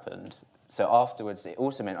exactly what happened. So afterwards, it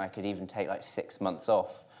also meant I could even take 6 months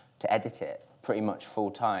off to edit it pretty much full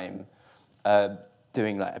time,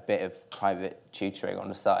 doing a bit of private tutoring on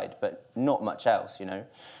the side, but not much else,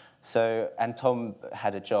 So, and Tom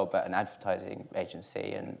had a job at an advertising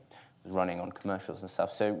agency and was running on commercials and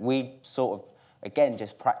stuff. So we sort of, again,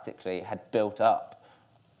 just practically had built up.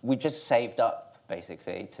 We just saved up,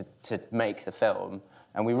 basically, to make the film.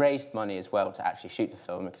 And we raised money as well to actually shoot the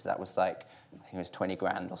film, because that was I think it was 20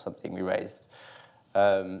 grand or something we raised.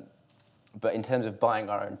 But in terms of buying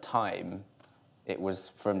our own time, it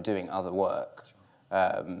was from doing other work.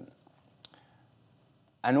 And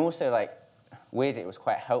also, weirdly, it was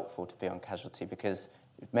quite helpful to be on Casualty because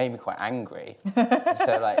it made me quite angry.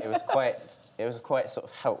 So, it was quite sort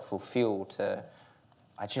of helpful fuel to,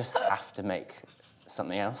 I just have to make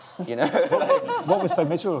something else, What was so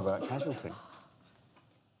miserable about Casualty?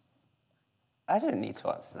 I don't need to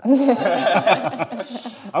answer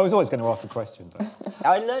that. I was always going to ask the question, though.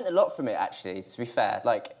 I learned a lot from it, actually, to be fair.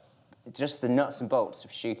 Just the nuts and bolts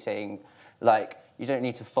of shooting. You don't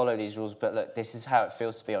need to follow these rules, but look, this is how it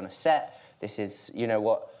feels to be on a set. This is,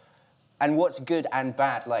 and what's good and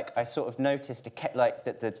bad. Like I sort of noticed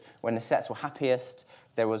that when the sets were happiest,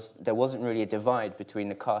 there wasn't really a divide between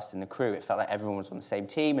the cast and the crew. It felt like everyone was on the same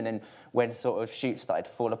team. And then when sort of shoots started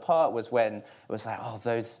to fall apart was when it was like, oh,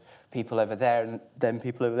 those people over there and them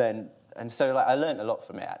people over there. And so like I learned a lot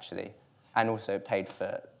from it actually, and also paid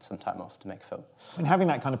for some time off to make a film. And having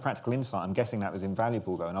that kind of practical insight, I'm guessing that was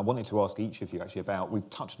invaluable, though. And I wanted to ask each of you, actually, we've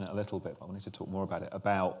touched on it a little bit, but I wanted to talk more about it,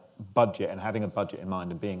 about budget and having a budget in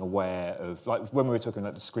mind and being aware of, like, when we were talking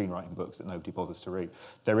about the screenwriting books that nobody bothers to read,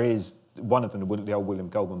 there is, one of them, the old William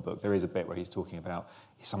Goldman book, there is a bit where he's talking about,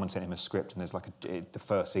 someone sent him a script and there's like the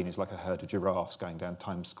first scene is like a herd of giraffes going down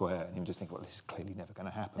Times Square, and you just think, well, this is clearly never going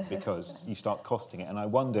to happen because you start costing it. And I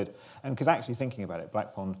wondered, and because actually thinking about it,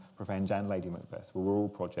 Black Pond, Revenge and Lady Macbeth were all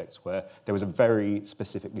projects where there was a very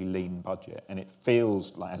specifically lean budget, and it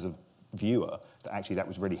feels like, as a viewer, that actually that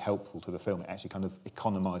was really helpful to the film. It actually kind of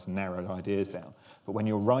economised and narrowed ideas down. But when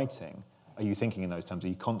you're writing, are you thinking in those terms? Are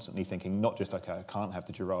you constantly thinking not just, okay, I can't have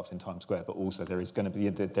the giraffes in Times Square, but also there is going to be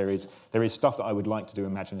there is stuff that I would like to do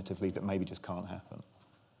imaginatively that maybe just can't happen?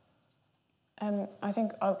 I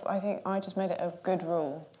think I just made it a good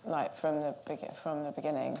rule, like from the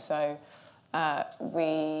beginning. So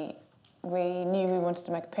we knew we wanted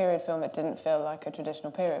to make a period film that didn't feel like a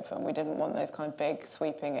traditional period film. We didn't want those kind of big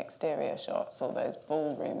sweeping exterior shots or those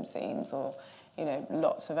ballroom scenes or, you know,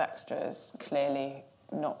 lots of extras clearly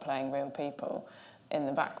not playing real people in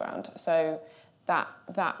the background. So that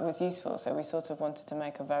was useful. So we sort of wanted to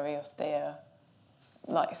make a very austere,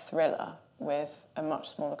 like, thriller with a much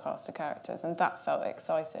smaller cast of characters, and that felt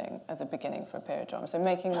exciting as a beginning for a period drama. So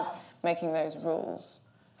making those rules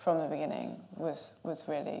from the beginning was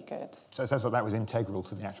really good. So it sounds like that was integral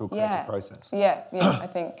to the actual creative process. Yeah. I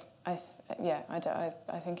think it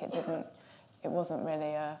wasn't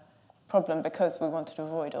really a problem because we wanted to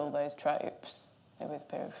avoid all those tropes with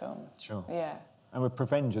period film. Sure. Yeah. And with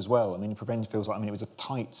Prevenge as well. I mean, Prevenge feels like, it was a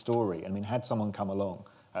tight story. I mean, had someone come along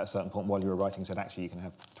at a certain point while you were writing and said, actually, you can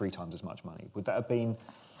have 3 times as much money, would that have been,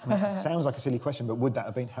 it sounds like a silly question, but would that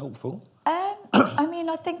have been helpful? I mean,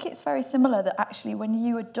 I think it's very similar that actually when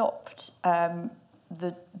you adopt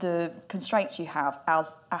the constraints you have as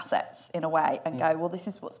assets in a way and go, well, this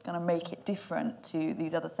is what's going to make it different to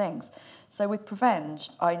these other things. So with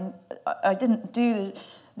Prevenge, I didn't do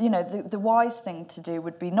the wise thing to do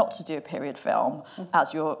would be not to do a period film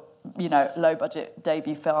as your low budget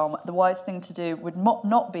debut film. The wise thing to do would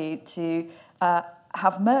not be to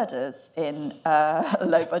have murders in a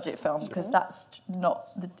low budget film, because that's not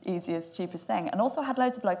the easiest, cheapest thing. And also I had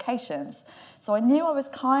loads of locations. So I knew I was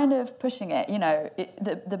kind of pushing it.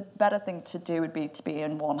 The better thing to do would be to be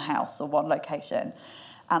in one house or one location.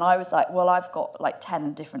 And I was like, well, I've got like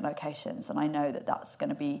 10 different locations and I know that that's going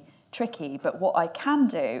to be tricky. But what I can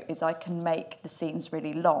do is I can make the scenes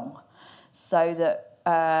really long so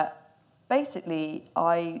that basically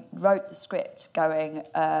I wrote the script going,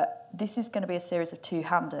 this is going to be a series of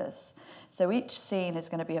 2-handers. So each scene is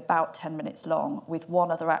going to be about 10 minutes long with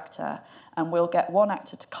one other actor, and we'll get one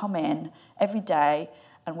actor to come in every day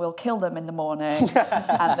and we'll kill them in the morning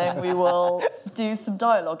and then we will do some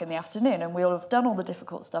dialogue in the afternoon, and we'll have done all the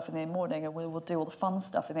difficult stuff in the morning and we will do all the fun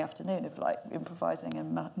stuff in the afternoon of like improvising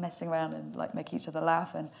and messing around and like making each other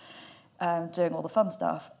laugh and doing all the fun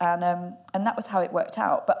stuff. And that was how it worked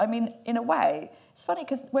out. But I mean, in a way, it's funny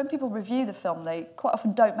because when people review the film, they quite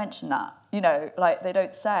often don't mention that. Like they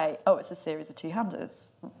don't say, oh, it's a series of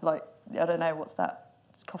 2-handers. Like, I don't know, what's that?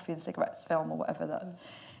 It's Coffee and Cigarettes film or whatever that.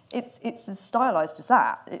 It's as stylised as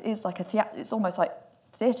that. It is like it's almost like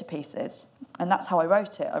theatre pieces. And that's how I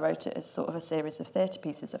wrote it. I wrote it as sort of a series of theatre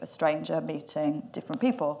pieces of a stranger meeting different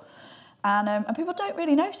people. And people don't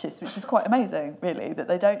really notice, which is quite amazing, really, that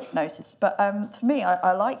they don't notice. But for me,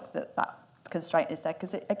 I like that constraint is there,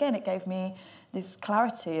 because it gave me this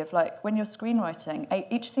clarity of, like, when you're screenwriting,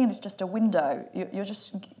 each scene is just a window.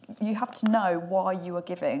 You have to know why you are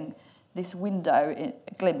giving this window, a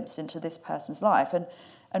glimpse into this person's life.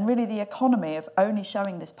 And really the economy of only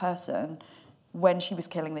showing this person when she was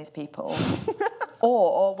killing these people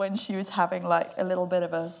or when she was having, like, a little bit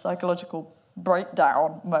of a psychological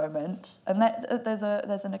breakdown moment, and there's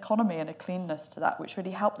an economy and a cleanness to that which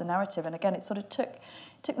really helped the narrative. And again, it sort of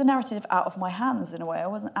took the narrative out of my hands in a way. I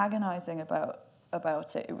wasn't agonising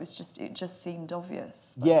about it. It just seemed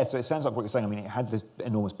obvious. Yeah, so it sounds like what you're saying. I mean, it had this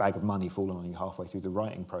enormous bag of money fallen on you halfway through the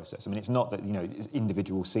writing process. I mean, it's not that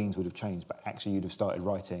individual scenes would have changed, but actually you'd have started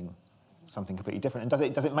writing something completely different.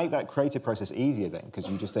 And does it make that creative process easier then? Because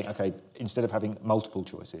you just think, okay, instead of having multiple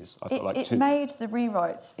choices, I've got like 2. It made the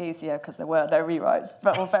rewrites easier because there were no rewrites,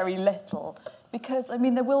 but or very little. Because, I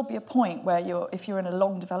mean, there will be a point where if you're in a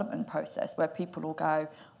long development process where people will go,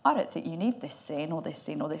 I don't think you need this scene or this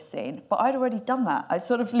scene or this scene. But I'd already done that. I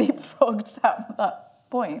sort of leapfrogged that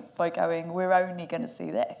point by going, we're only going to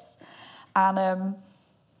see this. And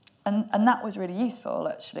that was really useful,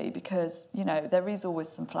 actually, because, you know, there is always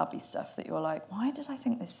some flabby stuff that you're like, why did I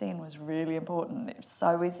think this scene was really important? It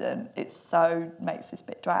so isn't. It so makes this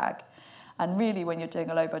bit drag. And really, when you're doing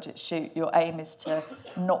a low-budget shoot, your aim is to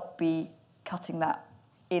not be cutting that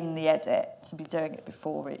in the edit, to be doing it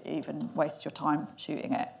before it even wastes your time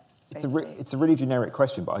shooting it. It's a really generic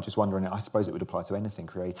question, but I just wonder, and I suppose it would apply to anything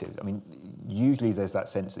creative. I mean, usually there's that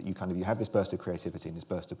sense that you have this burst of creativity and this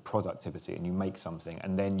burst of productivity, and you make something,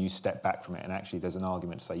 and then you step back from it, and actually there's an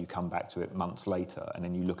argument to say you come back to it months later, and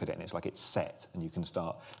then you look at it, and it's like it's set, and you can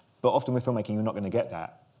start. But often with filmmaking, you're not going to get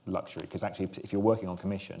that luxury, because actually, if you're working on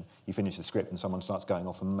commission, you finish the script, and someone starts going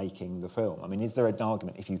off and making the film. I mean, is there an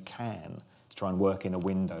argument, if you can, to try and work in a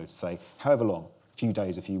window to say, however long, few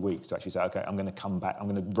days, a few weeks, to actually say, okay, I'm going to come back, I'm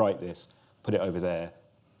going to write this, put it over there,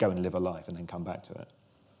 go and live a life, and then come back to it?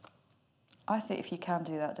 I think if you can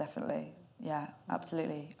do that, definitely. Yeah,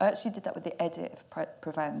 absolutely. I actually did that with the edit of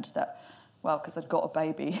Prevenge, because I'd got a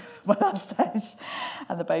baby by that stage,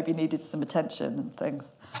 and the baby needed some attention and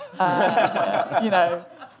things.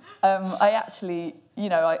 I actually,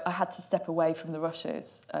 I had to step away from the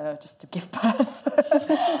rushes just to give birth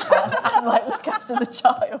and look after the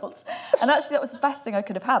child. And actually, that was the best thing I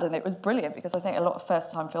could have had, and it was brilliant, because I think a lot of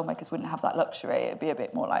first-time filmmakers wouldn't have that luxury. It'd be a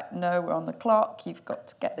bit more like, no, we're on the clock. You've got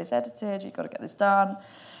to get this edited. You've got to get this done.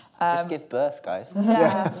 Just give birth, guys.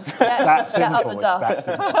 Yeah. That's get up simple. the duff. It's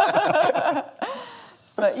that simple.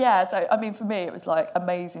 But yeah, so I mean, for me, it was like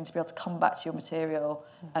amazing to be able to come back to your material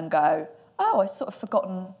and go, oh, I've sort of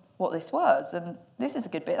forgotten what this was, and this is a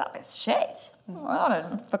good bit. That bit's shit.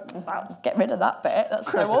 I'll get rid of that bit.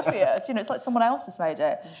 That's so obvious. It's like someone else has made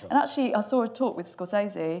it. Sure. And actually, I saw a talk with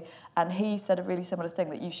Scorsese, and he said a really similar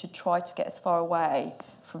thing, that you should try to get as far away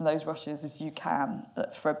from those rushes as you can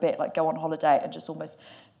for a bit, like go on holiday and just almost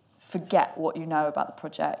forget what you know about the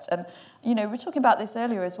project. And, we were talking about this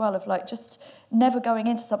earlier as well, of like just never going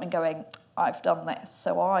into something going, I've done this,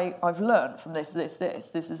 so I've learned from this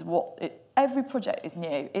is what it. Every project is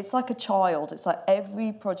new. It's like a child. It's like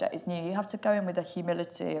every project is new. You have to go in with a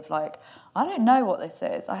humility of like, I don't know what this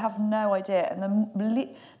is. I have no idea. And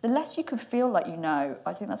the less you can feel like you know,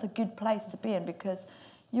 I think that's a good place to be in, because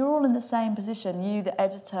you're all in the same position. You, the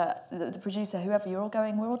editor, the producer, whoever, we're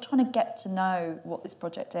all trying to get to know what this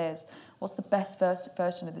project is. What's the best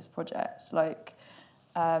version of this project? Like,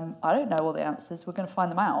 I don't know all the answers. We're going to find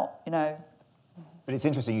them out, But it's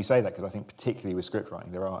interesting you say that, because I think particularly with script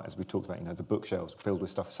writing, there are, as we talked about, the bookshelves filled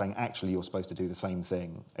with stuff saying actually you're supposed to do the same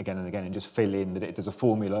thing again and again, and just fill in that there's a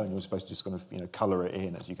formula, and you're supposed to just kind of colour it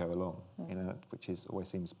in as you go along, which always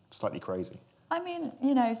seems slightly crazy. I mean,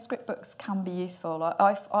 script books can be useful. Like,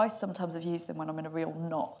 I sometimes have used them when I'm in a real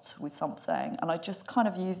knot with something, and I just kind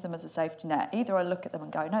of use them as a safety net. Either I look at them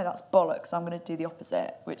and go, no, that's bollocks, I'm going to do the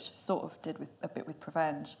opposite, which sort of did a bit with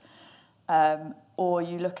Prevenge. Or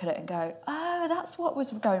you look at it and go, oh, that's what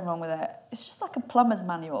was going wrong with it. It's just like a plumber's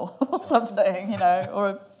manual or something, or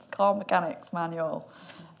a car mechanic's manual.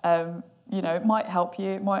 It might help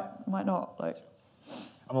you, it might not.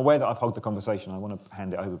 I'm aware that I've hogged the conversation. I want to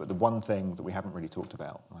hand it over, but the one thing that we haven't really talked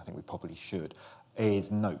about, and I think we probably should, is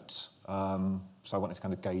notes. So I wanted to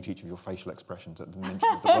kind of gauge each of your facial expressions at the mention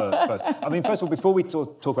of the word first. I mean, first of all, before we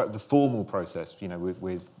talk about the formal process,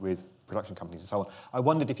 with production companies and so on, I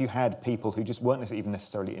wondered if you had people who just weren't even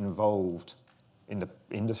necessarily involved in the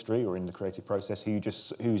industry or in the creative process,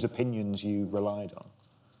 whose opinions you relied on.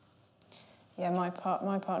 Yeah, my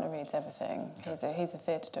partner reads everything. He's a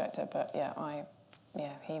theatre director, but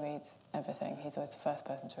he reads everything. He's always the first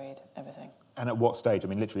person to read everything. And at what stage? I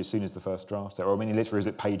mean, literally as soon as the first draft, or I mean, literally, is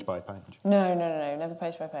it page by page? No, never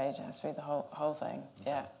page by page. It has to read the whole thing.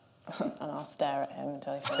 Yeah. And I'll stare at him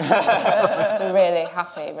until he finishes. It's a really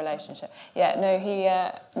happy relationship. Yeah,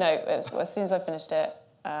 as soon as I finished it,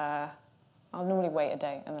 I'll normally wait a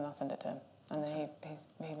day and then I'll send it to him. And then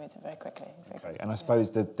he reads it very quickly. Okay, and I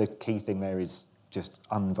suppose the key thing there is just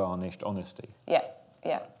unvarnished honesty. Yeah.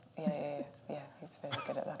 He's very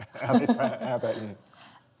good at that. How about you?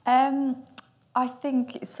 I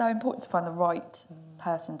think it's so important to find the right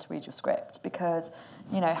person to read your script, because,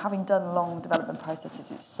 having done long development processes,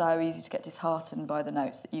 it's so easy to get disheartened by the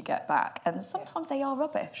notes that you get back. And sometimes they are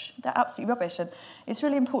rubbish. They're absolutely rubbish. And it's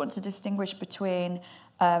really important to distinguish between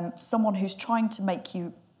someone who's trying to make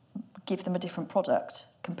you give them a different product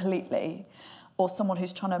completely, or someone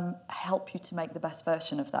who's trying to help you to make the best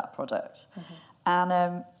version of that product. Mm-hmm.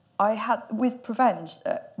 And I had, with Prevenge,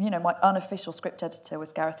 my unofficial script editor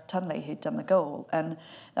was Gareth Tunley, who'd done The Goal, and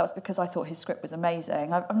that was because I thought his script was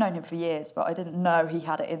amazing. I've known him for years, but I didn't know he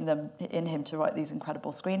had it in him to write these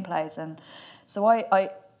incredible screenplays. And so I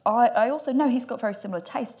also know he's got very similar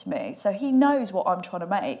taste to me, so he knows what I'm trying to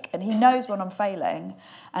make, and he knows when I'm failing,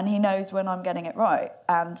 and he knows when I'm getting it right.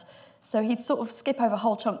 And so he'd sort of skip over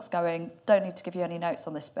whole chunks going, don't need to give you any notes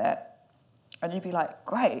on this bit. And you'd be like,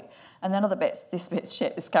 great. And then other bits, this bit's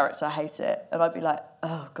shit, this character, I hate it. And I'd be like,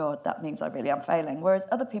 oh God, that means I really am failing. Whereas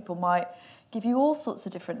other people might give you all sorts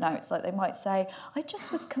of different notes. Like they might say, I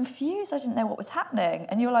just was confused, I didn't know what was happening.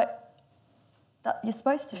 And you're like, you're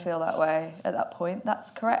supposed to feel that way at that point,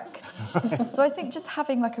 that's correct. So I think just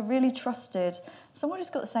having like a really trusted, someone who's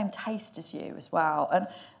got the same taste as you as well. And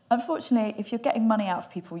unfortunately, if you're getting money out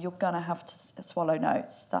of people, you're going to have to swallow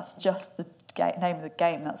notes. That's just the name of the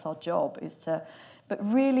game. That's our job, is to...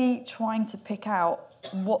 But really trying to pick out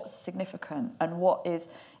what's significant and what is...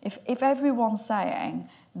 If everyone's saying,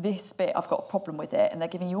 this bit, I've got a problem with it, and they're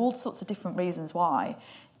giving you all sorts of different reasons why,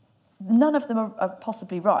 none of them are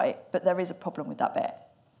possibly right, but there is a problem with that bit.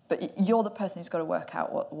 But you're the person who's got to work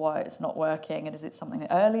out why it's not working, and is it something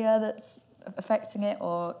earlier that's affecting it,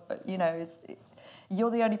 or,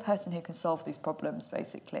 you're the only person who can solve these problems,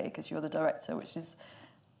 basically, because you're the director, which is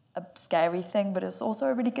a scary thing, but it's also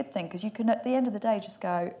a really good thing, because you can, at the end of the day, just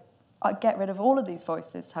go, I get rid of all of these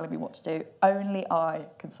voices telling me what to do. Only I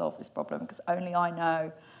can solve this problem, because only I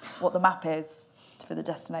know what the map is for the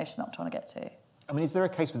destination that I'm trying to get to. I mean, is there a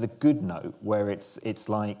case with a good note where it's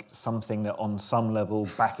like something that on some level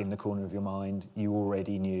back in the corner of your mind you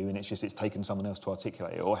already knew, and it's taken someone else to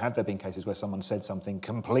articulate it? Or have there been cases where someone said something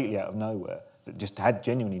completely out of nowhere that just had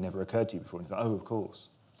genuinely never occurred to you before, and you thought, oh, of course?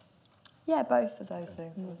 Yeah, both of those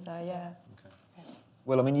things, I would say, yeah. Okay.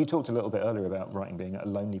 Well, I mean, you talked a little bit earlier about writing being a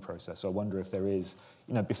lonely process, so I wonder if there is,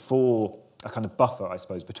 before a kind of buffer, I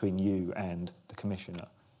suppose, between you and the commissioner,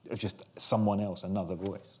 of just someone else, another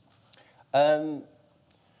voice.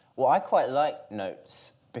 Well, I quite like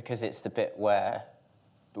notes because it's the bit where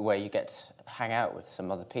you get to hang out with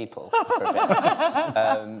some other people for a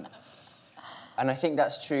bit. And I think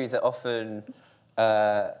that's true that often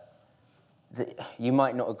you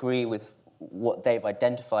might not agree with what they've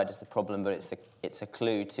identified as the problem, but it's a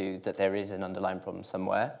clue to that there is an underlying problem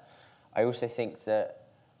somewhere. I also think that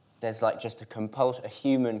there's like just a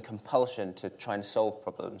human compulsion to try and solve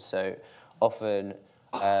problems. So often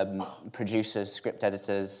producers, script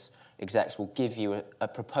editors, execs will give you a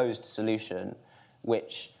proposed solution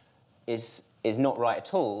which is not right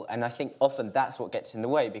at all, and I think often that's what gets in the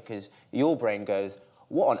way, because your brain goes,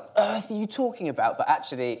 what on earth are you talking about? But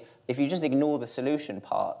actually, if you just ignore the solution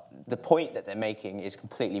part, the point that they're making is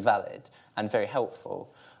completely valid and very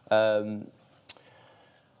helpful. I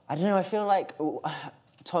don't know, I feel like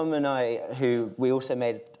Tom and I, we also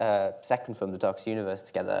made a second film, The Darkest Universe,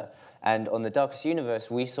 together, and on The Darkest Universe,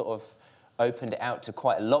 we sort of opened it out to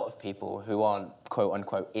quite a lot of people who aren't,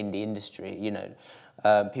 quote-unquote, in the industry,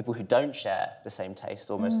 people who don't share the same taste,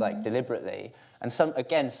 almost like deliberately. And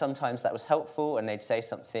sometimes that was helpful, and they'd say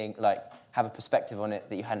something like, have a perspective on it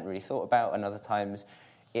that you hadn't really thought about, and other times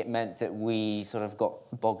it meant that we sort of got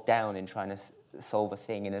bogged down in trying to solve a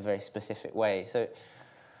thing in a very specific way. So,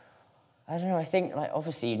 I don't know, I think,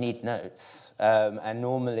 obviously you need notes, and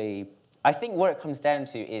normally, I think what it comes down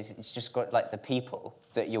to is it's just got, the people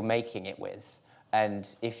that you're making it with. And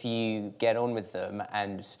if you get on with them,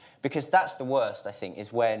 because that's the worst, I think,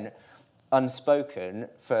 is when unspoken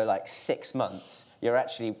for 6 months, you're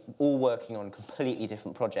actually all working on completely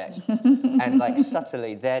different projects. And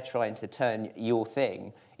subtly, they're trying to turn your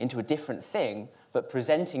thing into a different thing, but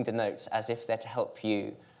presenting the notes as if they're to help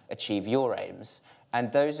you achieve your aims.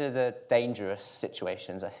 And those are the dangerous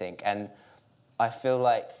situations, I think. And I feel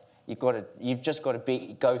like you've just got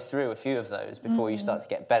to go through a few of those before you start to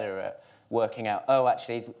get better at working out,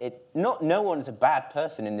 actually, no one's a bad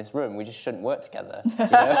person in this room, we just shouldn't work together.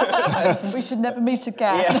 We should never meet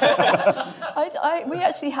again. Yeah. We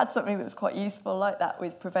actually had something that was quite useful like that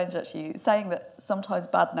with Prevenge, actually, saying that sometimes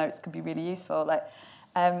bad notes can be really useful.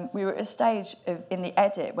 We were at a stage in the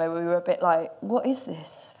edit where we were a bit like, what is this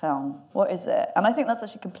film? What is it? And I think that's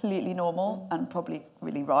actually completely normal and probably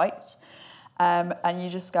really right. And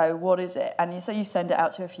you just go, what is it? And so you send it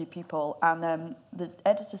out to a few people, and the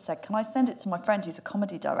editor said, can I send it to my friend who's a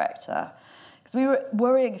comedy director? Because we were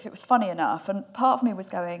worrying if it was funny enough, and part of me was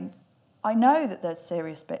going, I know that there's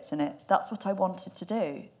serious bits in it. That's what I wanted to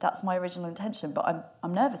do. That's my original intention, but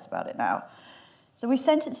I'm nervous about it now. So we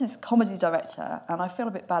sent it to this comedy director, and I feel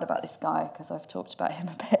a bit bad about this guy because I've talked about him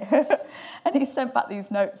a bit. And he sent back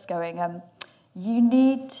these notes going, you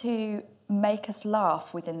need to make us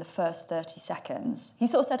laugh within the first 30 seconds. He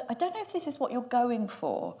sort of said, I don't know if this is what you're going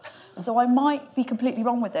for, so I might be completely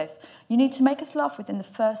wrong with this. You need to make us laugh within the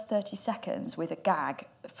first 30 seconds with a gag,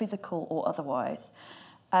 physical or otherwise.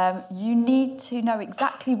 You need to know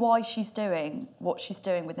exactly why she's doing what she's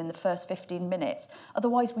doing within the first 15 minutes.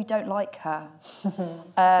 Otherwise, we don't like her.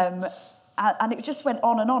 And it just went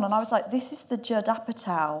on, and I was like, this is the Judd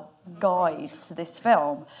Apatow guide to this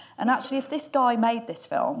film. And actually, if this guy made this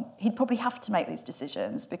film, he'd probably have to make these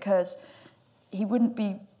decisions because he wouldn't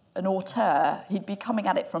be an auteur. He'd be coming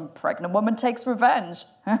at it from Pregnant Woman Takes Revenge.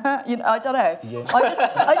 You know, I don't know. Yeah.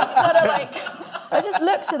 I just kind of like, I just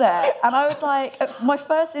looked at it, and I was like, my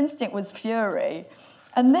first instinct was fury.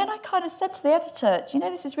 And then I kind of said to the editor, do you know,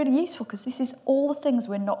 this is really useful because this is all the things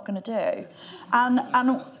we're not going to do.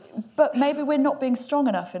 But maybe we're not being strong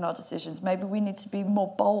enough in our decisions. Maybe we need to be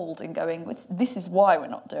more bold in going, this is why we're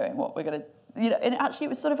not doing what we're going to, you know. And actually it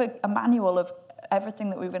was sort of a manual of everything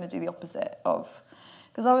that we were going to do the opposite of.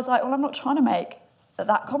 Because I was like, well, I'm not trying to make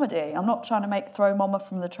that comedy. I'm not trying to make Throw Mama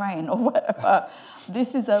from the Train or whatever.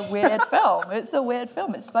 This is a weird film. It's a weird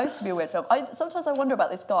film. It's supposed to be a weird film. Sometimes I wonder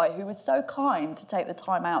about this guy who was so kind to take the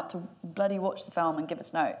time out to bloody watch the film and give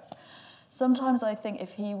us notes. Sometimes I think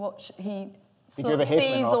if he sort of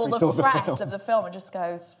sees all the press of the film and just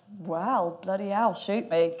goes, well, bloody hell, shoot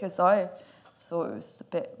me, because I thought it was a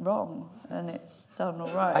bit wrong, and it's done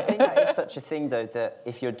all right. I think that is such a thing, though, that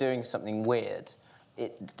if you're doing something weird,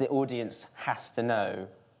 the audience has to know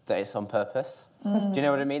that it's on purpose. Mm. Do you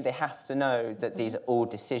know what I mean? They have to know that these are all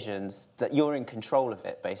decisions, that you're in control of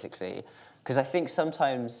it, basically. Because I think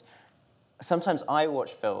sometimes I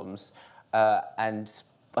watch films and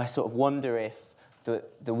I sort of wonder if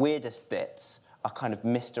the weirdest bits are kind of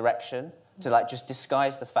misdirection to like just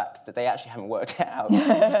disguise the fact that they actually haven't worked it out. So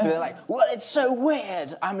they're like, well, it's so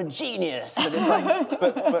weird, I'm a genius. But it's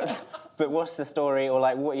like, but what's the story? Or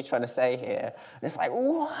like, what are you trying to say here? And it's like,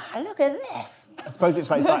 wow, look at this. I suppose it's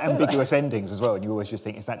like ambiguous endings as well, and you always just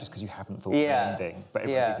think, is that just because you haven't thought of the ending? But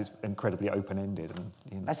everyone thinks it's incredibly open-ended. And,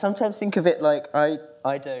 you know. I sometimes think of it like, I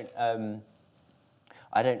don't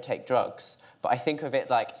take drugs, but I think of it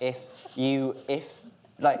like if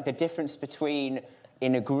like the difference between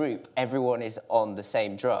in a group, everyone is on the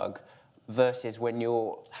same drug versus when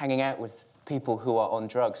you're hanging out with people who are on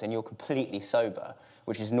drugs and you're completely sober,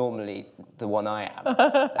 which is normally the one I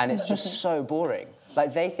am. And it's just so boring.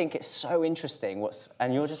 Like they think it's so interesting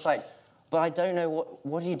and you're just like, but I don't know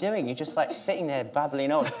what are you doing? You're just like sitting there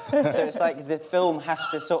babbling on. So it's like the film has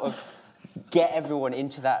to sort of get everyone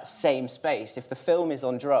into that same space. If the film is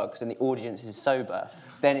on drugs and the audience is sober,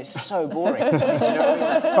 then it's so boring. Do you know what I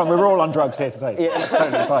mean? It's fine, we're all on drugs here today, so it's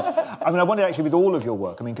totally fine. I mean, I wonder actually with all of your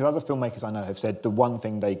work, I mean, because other filmmakers I know have said the one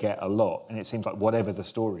thing they get a lot, and it seems like whatever the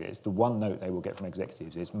story is, the one note they will get from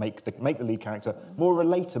executives is make the lead character more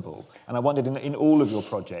relatable. And I wondered in all of your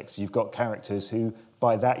projects, you've got characters who,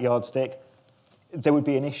 by that yardstick, there would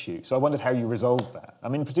be an issue. So I wondered how you resolved that. I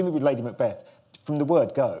mean, presumably with Lady Macbeth, from the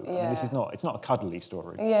word go, I mean, this is not, it's not a cuddly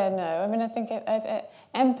story. Yeah, no, I mean, I think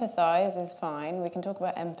empathise is fine. We can talk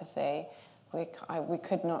about empathy. We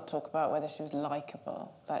could not talk about whether she was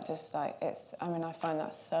likeable. That just like, I mean, I find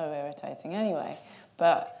that so irritating anyway.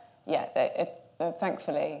 But yeah,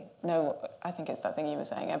 thankfully, no, I think it's that thing you were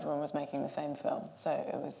saying, everyone was making the same film. So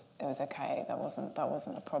it was okay, that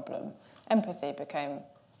wasn't a problem. Empathy became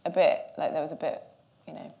a bit, like there was a bit,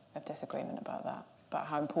 you know, of disagreement about that, about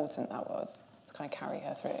how important that was to kind of carry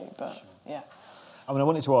her through, but yeah. I mean, I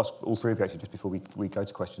wanted to ask all three of you actually, just before we go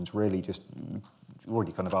to questions, really just, you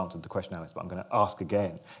already kind of answered the question, Alice, but I'm going to ask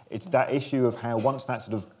again. It's that issue of how once that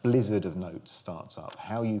sort of blizzard of notes starts up,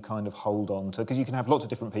 how you kind of hold on to, because you can have lots of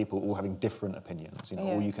different people all having different opinions, you know,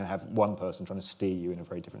 or you can have one person trying to steer you in a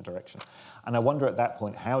very different direction. And I wonder at that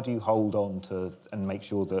point, how do you hold on to and make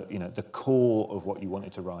sure that, you know, the core of what you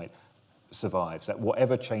wanted to write survives, that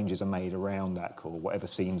whatever changes are made around that core, whatever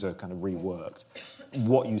scenes are kind of reworked,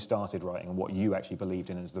 what you started writing and what you actually believed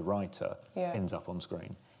in as the writer ends up on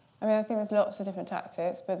screen? I mean, I think there's lots of different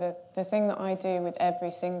tactics, but the thing that I do with every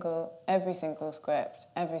single script,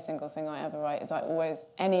 every single thing I ever write, is I always,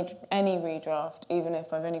 any redraft, even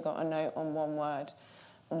if I've only got a note on one word,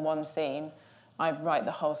 on one scene, I write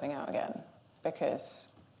the whole thing out again, because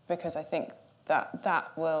I think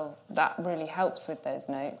that really helps with those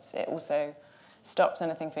notes. It also stops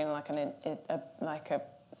anything feeling like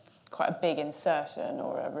quite a big insertion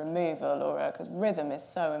or a removal because rhythm is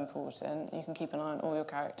so important. You can keep an eye on all your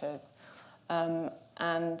characters, and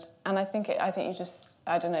I think you just,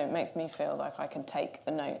 I don't know, it makes me feel like I can take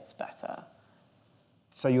the notes better.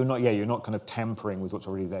 So you're not kind of tampering with what's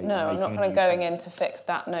already there. No, I'm not kind of going in to fix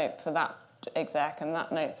that note for that exec and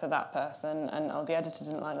that note for that person, and the editor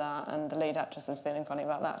didn't like that, and the lead actress is feeling funny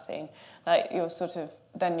about that scene. Like you're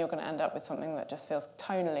then you're going to end up with something that just feels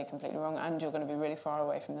tonally completely wrong, and you're going to be really far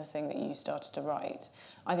away from the thing that you started to write.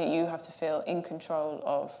 I think you have to feel in control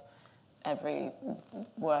of every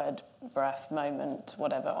word, breath, moment,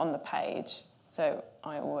 whatever on the page. So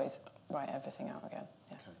I always write everything out again.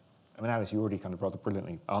 Yeah. Okay. I mean, Alice, you already kind of rather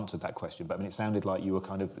brilliantly answered that question, but I mean, it sounded like you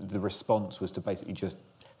were the response was to basically just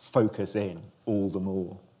focus in all the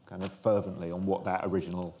more kind of fervently on what that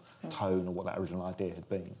original tone or what that original idea had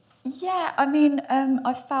been. Yeah, I mean,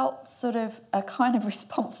 I felt sort of a kind of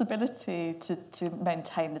responsibility to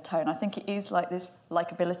maintain the tone. I think it is like this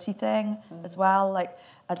likability thing as well. Like,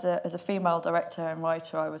 as a female director and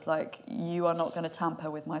writer, I was like, you are not going to tamper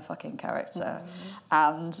with my fucking character,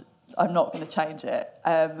 and I'm not going to change it.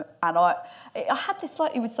 And I had this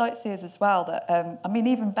slightly with Sightseers as well that, I mean,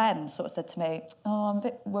 even Ben sort of said to me, oh, I'm a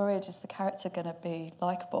bit worried, is the character going to be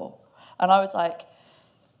likeable? And I was like,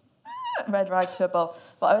 red rag to a bull.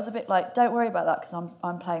 But I was a bit like, don't worry about that because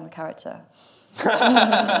I'm playing the character. So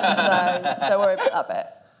don't worry about that bit.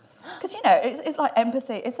 Because, you know, it's like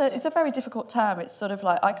empathy. It's a very difficult term. It's sort of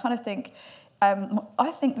like, I kind of think,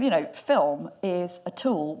 you know, film is a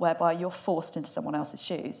tool whereby you're forced into someone else's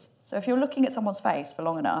shoes. So if you're looking at someone's face for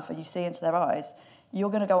long enough and you see into their eyes, you're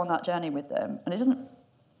going to go on that journey with them. And it doesn't,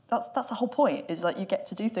 that's the whole point, is like you get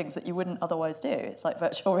to do things that you wouldn't otherwise do. It's like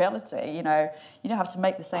virtual reality, you know. You don't have to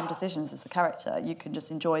make the same decisions as the character. You can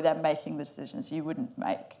just enjoy them making the decisions you wouldn't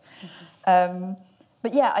make.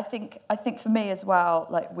 But yeah, I think for me as well,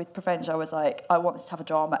 like with Prevenge, I was like, I want this to have a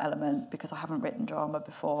drama element because I haven't written drama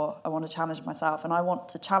before. I want to challenge myself, and I want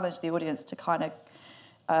to challenge the audience to kind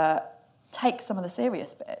of take some of the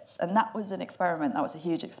serious bits. And that was an experiment. That was a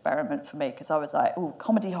huge experiment for me because I was like, oh,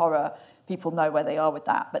 comedy horror, people know where they are with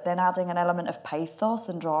that. But then adding an element of pathos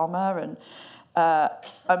and drama, and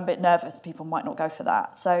I'm a bit nervous people might not go for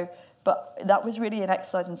that. So, but that was really an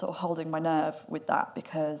exercise in sort of holding my nerve with that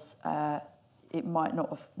because it might not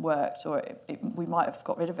have worked, or we might have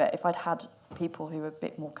got rid of it if I'd had people who were a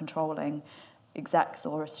bit more controlling, execs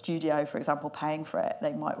or a studio, for example, paying for it.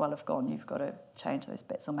 They might well have gone, you've got to change those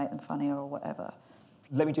bits or make them funnier or whatever.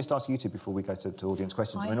 Let me just ask you two before we go to audience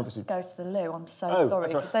questions. I mean, have obviously, to go to the loo. I'm so sorry that's right.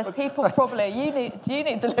 because there's people probably. Do you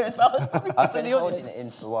need the loo as well? There's probably I've people in been the holding audience. it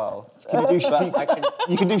in for a while. can you, do, But I can,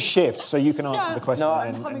 you can do shifts, so you can answer the question No,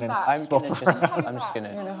 and I'm then, and then back. I'm swap gonna around. just, I'm just You're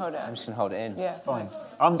gonna hold it. I'm just gonna hold it in. Yeah. Fine.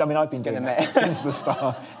 I mean, I've been doing Gonna that since the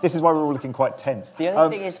start. This is why we're all looking quite tense. The other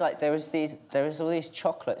thing is, like, there was all these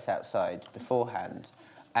chocolates outside beforehand,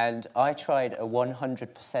 and I tried a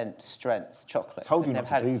 100% strength chocolate. Told you I'd not never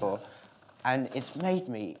to had do it before, and it's made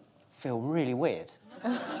me feel really weird.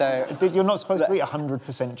 So You're not supposed to eat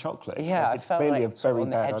 100% chocolate. yeah, so I it's felt clearly like a sort of very on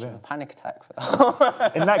the bad edge idea. of a panic attack for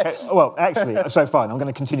that. In that case, well, actually, so fine, I'm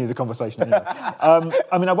going to continue the conversation anyway.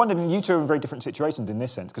 I mean, I wondered, you two are in very different situations in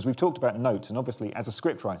this sense, because we've talked about notes, and obviously, as a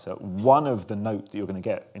scriptwriter, one of the notes that you're going to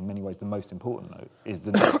get, in many ways the most important note, is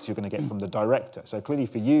the notes you're going to get from the director. So clearly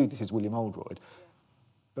for you, this is William Oldroyd,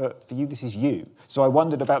 but for you, this is you. So I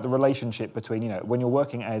wondered about the relationship between, you know, when you're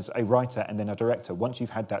working as a writer and then a director, once you've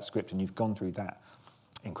had that script and you've gone through that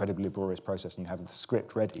incredibly laborious process and you have the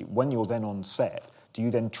script ready, when you're then on set, do you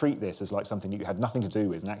then treat this as like something that you had nothing to do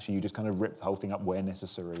with, and actually you just kind of rip the whole thing up where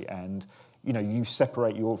necessary, and you know, you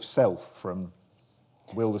separate yourself from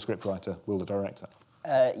Will the scriptwriter, Will the director?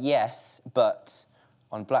 Yes, but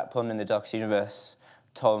on Black Pond in the Darkest Universe,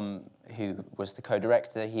 Tom, who was the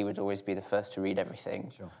co-director, he would always be the first to read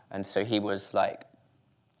everything. Sure. And so he was like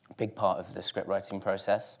a big part of the script writing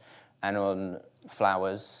process. And on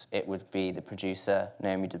Flowers, it would be the producer,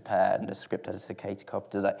 Naomi Dupere, and the script editor, Katie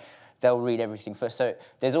Carpenter. Like, they'll read everything first. So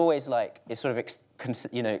there's always like, it's sort of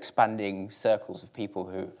expanding circles of people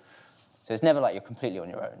who, so it's never like you're completely on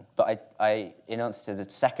your own. But I in answer to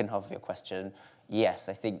the second half of your question, yes,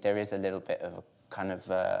 I think there is a little bit of a kind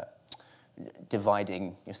of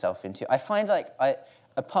dividing yourself into. I find like,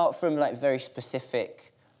 apart from like very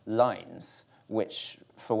specific lines, which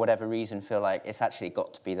for whatever reason feel like it's actually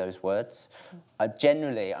got to be those words,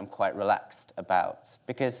 generally I'm quite relaxed about,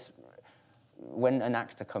 because when an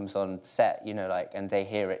actor comes on set, you know, like, and they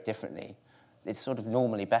hear it differently, it's sort of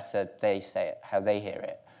normally better they say it how they hear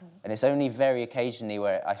it. And it's only very occasionally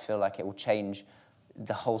where I feel like it will change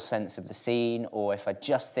the whole sense of the scene, or if I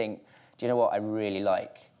just think, do you know what, I really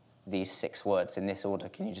like these 6 words in this order,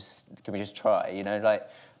 can we just try, you know, like,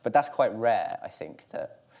 but that's quite rare, I think,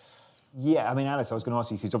 that Yeah, I mean, Alice, I was going to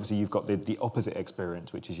ask you, because obviously you've got the opposite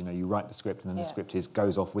experience, which is, you write the script and then the script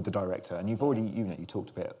goes off with the director. And you've already, you talked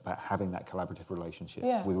a bit about having that collaborative relationship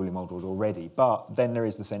with William Oldroyd already. But then there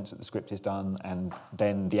is the sense that the script is done and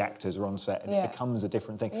then the actors are on set and it becomes a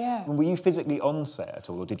different thing. Yeah. Were you physically on set at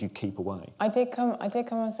all, or did you keep away? I did come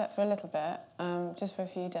on set for a little bit, just for a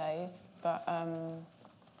few days. But and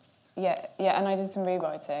I did some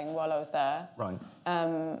rewriting while I was there. Right.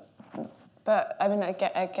 But I mean,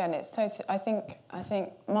 again, it's totally. I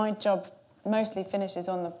think my job mostly finishes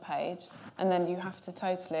on the page, and then you have to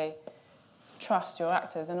totally trust your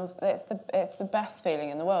actors. And also, it's the best feeling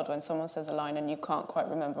in the world when someone says a line and you can't quite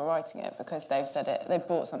remember writing it because they've said it, they've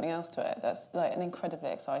brought something else to it. That's like an incredibly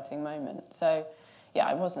exciting moment. So, yeah,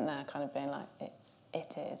 I wasn't there, kind of being like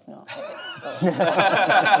it is not. which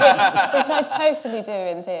I totally do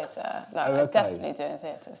in theatre. I definitely do in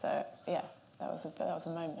theatre. So yeah. That was a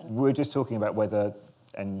moment. We're just talking about whether,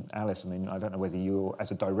 and Alice, I mean, I don't know whether you're,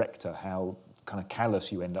 as a director, how kind of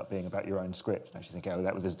callous you end up being about your own script. And actually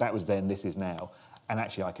think, that was then, this is now, and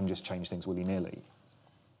actually I can just change things willy-nilly.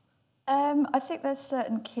 I think there's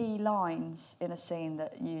certain key lines in a scene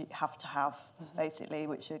that you have to have, basically,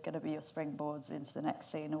 which are going to be your springboards into the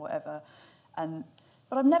next scene or whatever.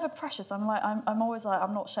 But I'm never precious. I'm always like,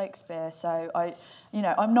 I'm not Shakespeare, so I'm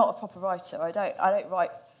not a proper writer. I don't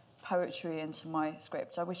write poetry into my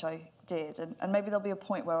script. I wish I did, and maybe there'll be a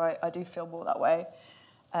point where I do feel more that way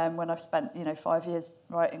when I've spent 5 years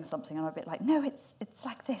writing something and I'm a bit like, no, it's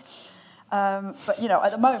like this. But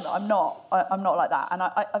at the moment I'm not like that, and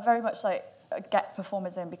I very much get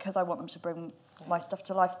performers in because I want them to bring my stuff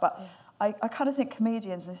to life. But I kind of think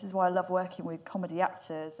comedians, and this is why I love working with comedy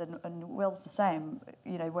actors, and Will's the same.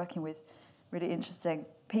 Working with really interesting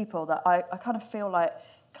people, that I kind of feel like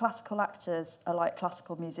classical actors are like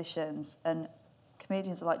classical musicians and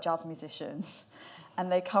comedians are like jazz musicians, and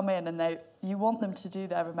they come in and you want them to do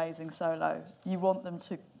their amazing solo. You want them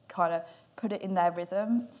to kind of put it in their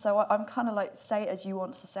rhythm. So I'm kind of like, say it as you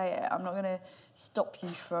want to say it. I'm not going to stop you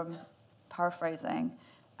from paraphrasing.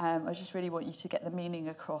 I just really want you to get the meaning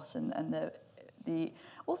across, and the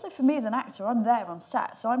also for me as an actor, I'm there on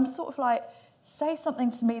set, so I'm sort of like, say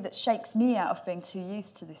something to me that shakes me out of being too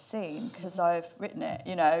used to this scene because I've written it,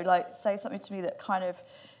 say something to me that kind of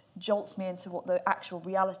jolts me into what the actual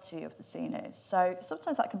reality of the scene is. So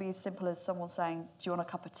sometimes that can be as simple as someone saying, do you want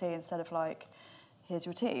a cup of tea, instead of like, here's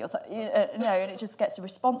your tea, or so, and it just gets a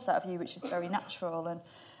response out of you, which is very natural.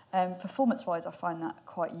 And performance-wise, I find that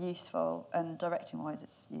quite useful, and directing-wise,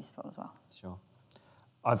 it's useful as well. Sure.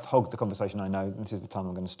 I've hogged the conversation, I know. This is the time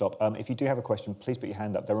I'm going to stop. If you do have a question, please put your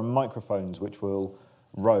hand up. There are microphones which will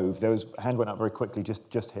rove. A hand went up very quickly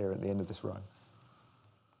just here at the end of this row.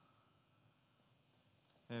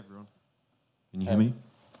 Hey, everyone. Can you hear me?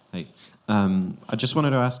 Hey. I just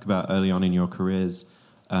wanted to ask about early on in your careers.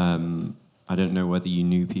 I don't know whether you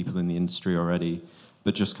knew people in the industry already,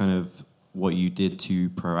 but just kind of what you did to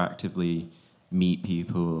proactively meet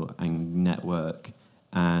people and network,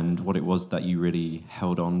 and what it was that you really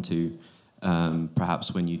held on to,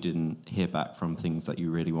 perhaps when you didn't hear back from things that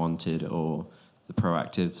you really wanted, or the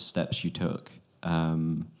proactive steps you took.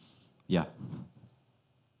 Yeah.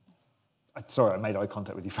 Sorry, I made eye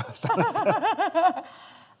contact with you first.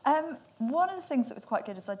 One of the things that was quite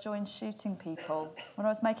good is I joined Shooting People when I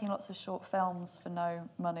was making lots of short films for no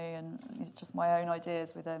money, and it's just my own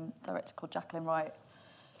ideas, with a director called Jacqueline Wright.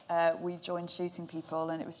 We joined Shooting People,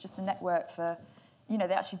 and it was just a network for,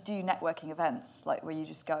 they actually do networking events, like where you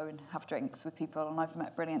just go and have drinks with people, and I've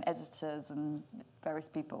met brilliant editors and various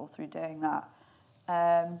people through doing that.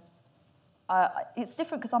 It's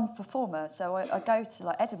different because I'm a performer, so I go to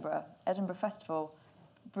like Edinburgh Festival,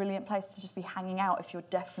 brilliant place to just be hanging out if you're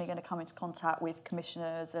definitely going to come into contact with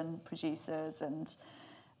commissioners and producers, and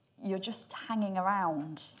you're just hanging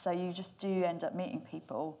around, so you just do end up meeting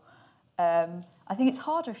people. I think it's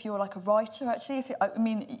harder if you're like a writer, actually.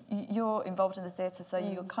 You're involved in the theatre, so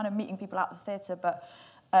you're kind of meeting people out the theatre, but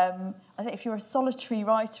I think if you're a solitary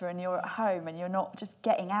writer and you're at home and you're not just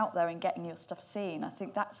getting out there and getting your stuff seen, I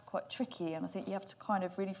think that's quite tricky, and I think you have to kind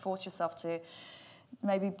of really force yourself to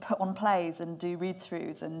maybe put on plays and do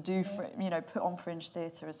read-throughs and put on fringe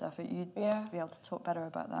theatre and stuff. You'd be able to talk better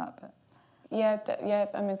about that. But Yeah.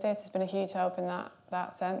 I mean, theatre's been a huge help in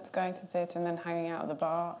that sense. Going to the theatre and then hanging out at the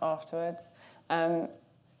bar afterwards.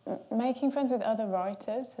 Making friends with other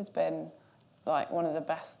writers has been like one of the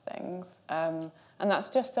best things, and that's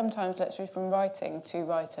just sometimes literally from writing to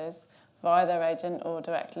writers via their agent or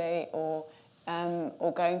directly, or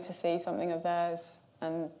going to see something of theirs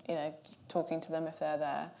and talking to them if they're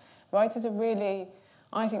there. Writers are really,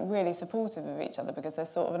 I think, really supportive of each other, because there's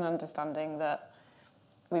sort of an understanding that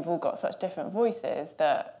we've all got such different voices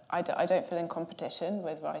that I don't feel in competition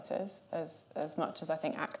with writers as much as I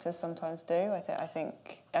think actors sometimes do. I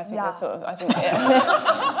think there's sort of, I think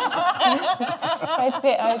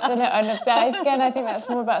I don't know, and again I think that's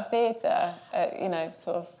more about theatre,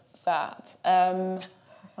 sort of that.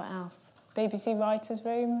 What else? BBC Writers'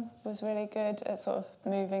 Room was really good at sort of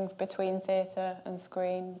moving between theatre and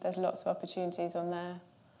screen. There's lots of opportunities on there.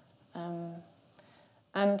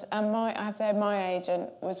 And I have to say, my agent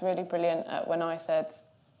was really brilliant at when I said,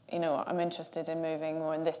 you know what, I'm interested in moving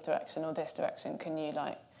more in this direction or this direction. Can you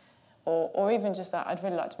or even just that, I'd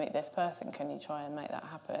really like to meet this person. Can you try and make that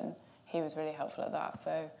happen? He was really helpful at that.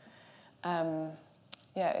 So,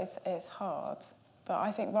 it's hard. But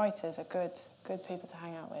I think writers are good people to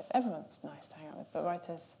hang out with. Everyone's nice to hang out with, but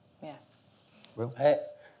writers, yeah. Will?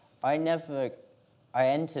 I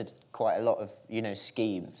entered quite a lot of,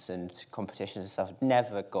 schemes and competitions and stuff.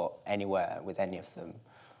 Never got anywhere with any of them.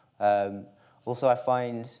 Also, I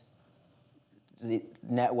find the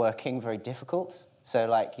networking very difficult. So,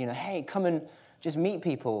 hey, come and just meet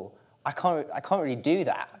people. I can't really do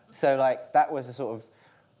that. So, that was a sort of.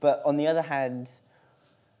 But on the other hand,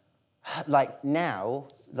 now,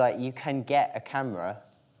 you can get a camera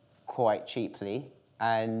quite cheaply,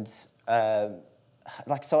 and.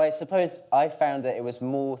 So I suppose I found that it was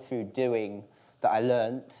more through doing that I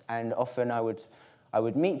learnt, and often I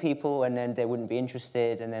would meet people and then they wouldn't be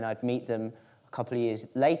interested, and then I'd meet them a couple of years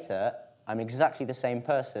later. I'm exactly the same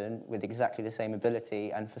person with exactly the same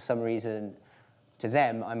ability, and for some reason, to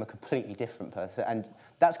them, I'm a completely different person, and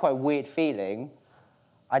that's quite a weird feeling.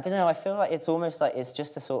 I don't know. I feel like it's almost like it's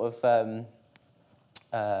just a sort of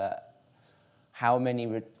how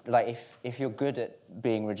many if you're good at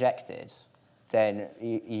being rejected, then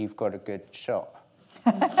you've got a good shot.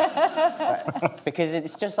 Right? Because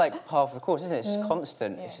it's just like part of the course, isn't it? It's just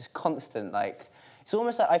constant. Yeah. It's just constant. It's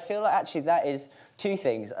almost like I feel like actually that is two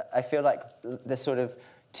things. I feel like the sort of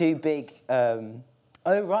two big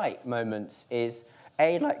moments is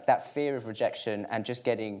that fear of rejection and just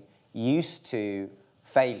getting used to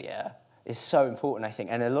failure is so important, I think.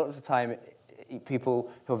 And a lot of the time, people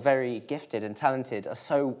who are very gifted and talented are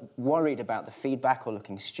so worried about the feedback or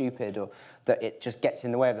looking stupid or that it just gets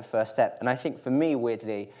in the way of the first step. And I think for me,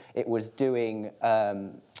 weirdly, it was doing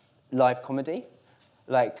live comedy,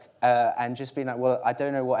 and just being like, well, I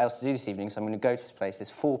don't know what else to do this evening, so I'm going to go to this place. There's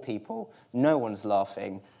 4 people, no one's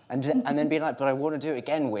laughing, and then being like, but I want to do it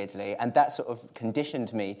again, weirdly, and that sort of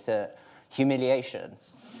conditioned me to humiliation.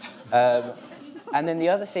 And then the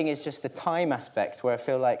other thing is just the time aspect, where I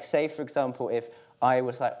feel like, say, for example, if I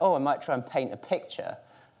was like, I might try and paint a picture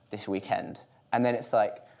this weekend, and then it's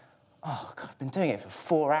like, oh, God, I've been doing it for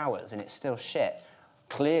 4 hours and it's still shit.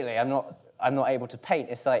 Clearly, I'm not able to paint.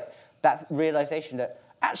 It's like that realization that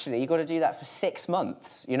actually you've got to do that for 6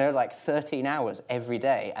 months, 13 hours every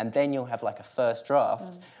day, and then you'll have a first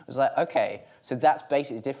draft. It was like, okay, so that's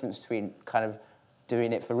basically the difference between kind of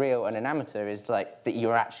doing it for real and an amateur is that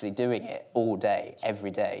you're actually doing it all day, every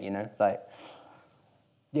day,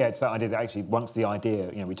 Yeah, it's that idea that actually once the idea,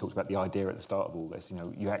 we talked about the idea at the start of all this,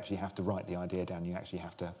 you actually have to write the idea down, you actually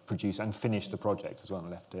have to produce and finish the project as well,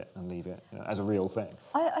 and left it and leave it as a real thing.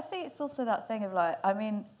 I think it's also that thing of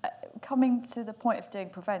coming to the point of doing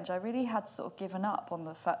Prevenge, I really had sort of given up on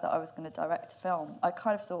the fact that I was going to direct a film. I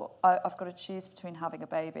kind of thought, I've got to choose between having a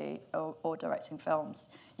baby or directing films.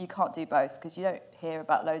 You can't do both, because you don't hear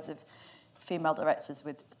about loads of female directors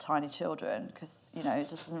with tiny children, because, it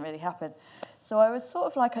just doesn't really happen. So I was sort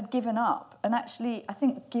of I'd given up. And actually, I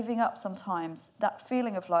think giving up sometimes, that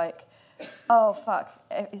feeling of oh, fuck,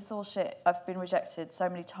 it's all shit. I've been rejected so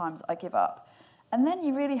many times, I give up. And then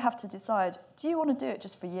you really have to decide, do you want to do it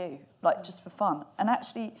just for you, just for fun? And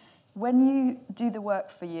actually, when you do the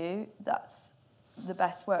work for you, that's the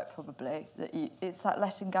best work probably. It's that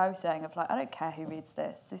letting go thing of I don't care who reads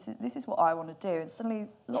this. This is what I want to do. And suddenly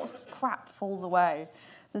a lot of crap falls away.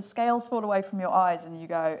 The scales fall away from your eyes and you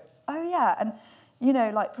go, oh yeah. And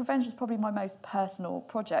Prevenge is probably my most personal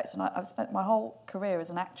project, and I've spent my whole career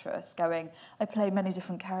as an actress I play many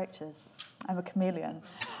different characters. I'm a chameleon.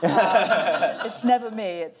 It's never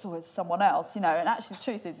me, it's always someone else, and actually the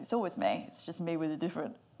truth is it's always me, it's just me with a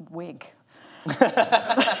different wig.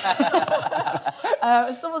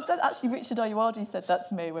 Someone said, actually, Richard Ayoade said that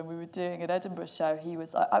to me when we were doing an Edinburgh show.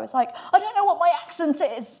 I was like, I don't know what my accent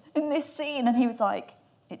is in this scene, and he was like,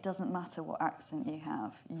 it doesn't matter what accent you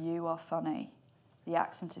have, you are funny. The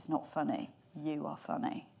accent is not funny, you are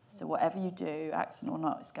funny. So whatever you do, accent or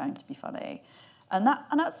not, is going to be funny. And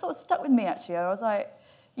that sort of stuck with me, actually. I was like,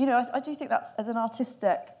 you know, I do think that's, as an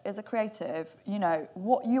creative, you know,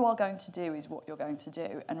 what you are going to do is what you're going to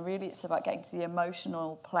do. And really it's about getting to the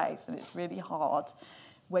emotional place, and it's really hard,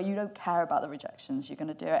 where you don't care about the rejections, you're going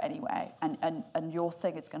to do it anyway. And your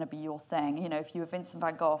thing is going to be your thing. You know, if you were Vincent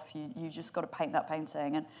van Gogh, you just got to paint that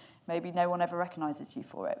painting, and maybe no one ever recognises you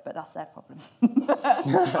for it, but that's their problem.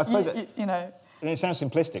 I suppose you know. And it sounds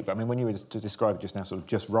simplistic, but I mean, when you were to describe it just now, sort of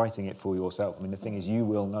just writing it for yourself, I mean, the thing is, you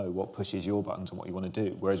will know what pushes your buttons and what you want to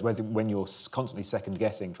do. Whereas when you're constantly second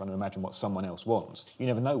guessing, trying to imagine what someone else wants, you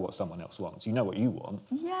never know what someone else wants. You know what you want.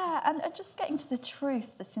 Yeah, and just getting to the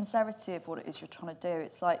truth, the sincerity of what it is you're trying to do.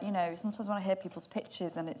 It's like, you know, sometimes when I hear people's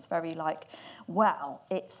pitches and it's very like, well,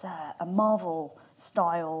 it's a Marvel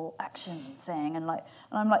style action thing, and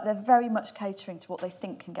I'm like, they're very much catering to what they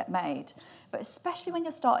think can get made. But especially when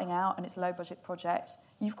you're starting out and it's a low budget project,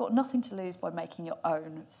 you've got nothing to lose by making your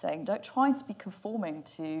own thing. Don't try to be conforming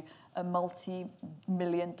to a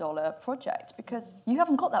multi-million-dollar project, because you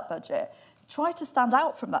haven't got that budget. Try to stand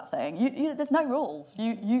out from that thing. There's no rules.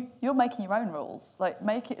 You're making your own rules. Like,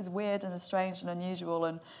 make it as weird and as strange and unusual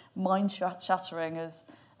and mind-shattering as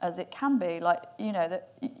it can be. Like, you know, that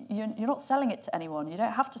you're not selling it to anyone. You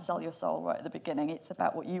don't have to sell your soul right at the beginning. It's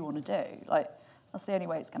about what you want to do. Like, that's the only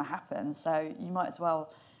way it's going to happen. So you might as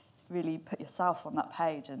well really put yourself on that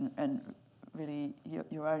page and really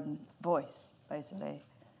your own voice, basically.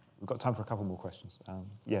 We've got time for a couple more questions.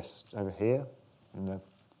 Yes, over here in the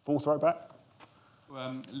fourth row back.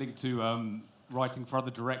 Linked to writing for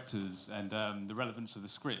other directors and the relevance of the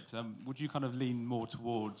script, would you kind of lean more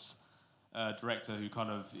towards a director who kind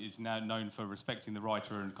of is now known for respecting the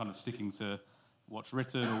writer and kind of sticking to what's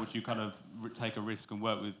written, or would you kind of take a risk and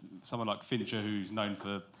work with someone like Fincher, who's known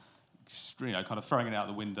for, you know, kind of throwing it out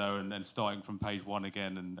the window and then starting from page one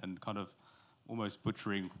again and kind of almost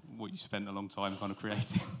butchering what you spent a long time kind of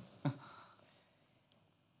creating?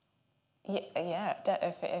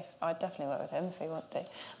 If I'd definitely work with him if he wants to.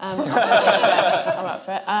 I'm up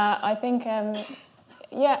for it. I think,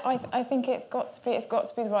 I think it's got to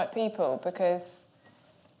be the right people, because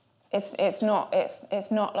it's not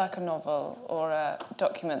like a novel or a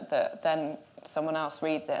document that then someone else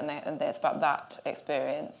reads it and it's about that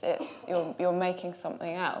experience. You're making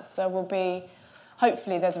something else. There will be,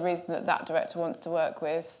 hopefully, there's a reason that director wants to work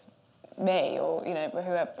with me, or, you know,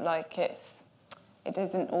 whoever. Like, it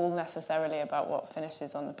isn't all necessarily about what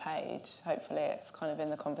finishes on the page. Hopefully, it's kind of in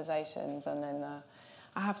the conversations. And then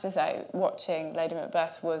I have to say, watching Lady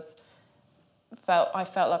Macbeth I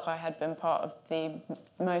felt like I had been part of the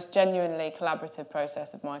most genuinely collaborative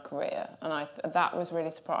process of my career, and that was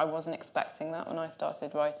really surprising. I wasn't expecting that when I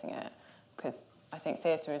started writing it, because I think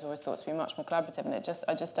theatre is always thought to be much more collaborative, and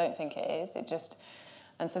I just don't think it is.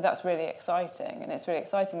 And so that's really exciting, and it's really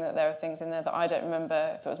exciting that there are things in there that I don't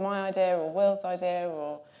remember if it was my idea or Will's idea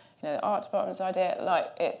or, you know, the art department's idea.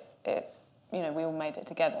 Like, it's you know, we all made it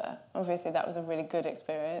together. Obviously, that was a really good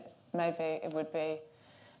experience. Maybe it would be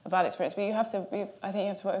a bad experience, but I think you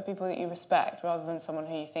have to work with people that you respect, rather than someone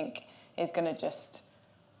who you think is going to just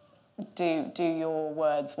do your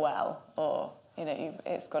words well, or, you know,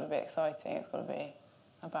 it's got to be exciting. It's got to be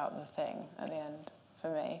about the thing at the end, for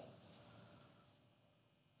me.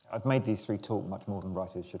 I've made these three talk much more than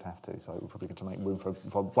writers should have to, so we're probably going to make room for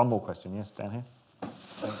one more question. Yes, down here.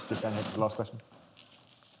 Just down here for the last question.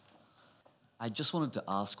 I just wanted to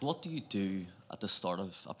ask, what do you do at the start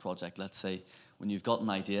of a project? Let's say when you've got an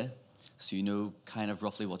idea, so you know kind of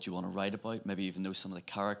roughly what you want to write about, maybe even know some of the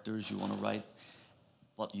characters you want to write,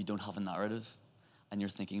 but you don't have a narrative, and you're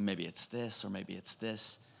thinking maybe it's this or maybe it's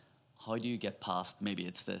this. How do you get past maybe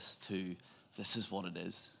it's this to this is what it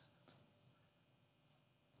is?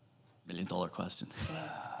 $1 million question.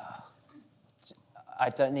 I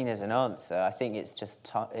don't think there's an answer. I think it's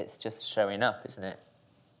just showing up, isn't it?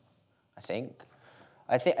 I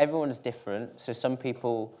think everyone is different. So some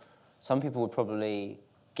people would probably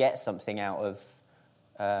get something out of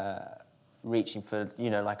reaching for, you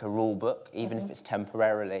know, like a rule book, even if it's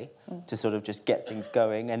temporarily, to sort of just get things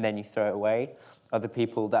going, and then you throw it away. Other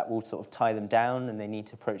people, that will sort of tie them down, and they need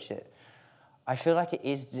to approach it. I feel like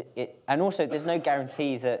and also there's no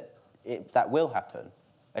guarantee that that will happen,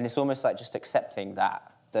 and it's almost like just accepting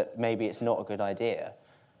that maybe it's not a good idea.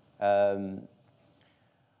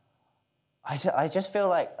 I just feel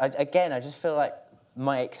like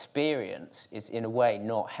my experience is in a way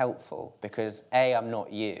not helpful, because A, I'm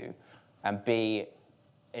not you, and B,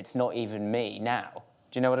 it's not even me now.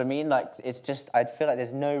 Do you know what I mean? Like, it's just, I feel like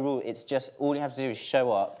there's no rule. It's just, all you have to do is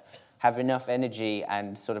show up, have enough energy,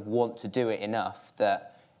 and sort of want to do it enough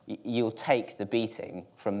that you'll take the beating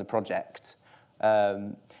from the project.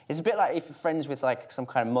 It's a bit like if you're friends with like some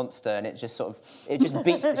kind of monster and it just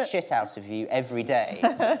beats the shit out of you every day.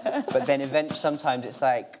 But then eventually, sometimes it's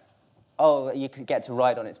like, oh, you could get to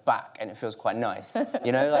ride on its back and it feels quite nice.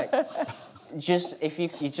 You know, like,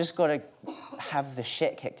 you just got to have the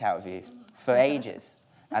shit kicked out of you for ages.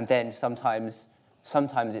 And then sometimes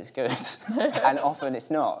it's good, and often it's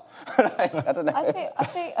not. I don't know. I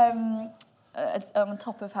think on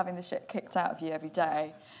top of having the shit kicked out of you every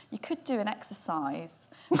day, you could do an exercise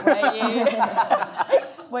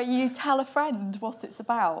where you tell a friend what it's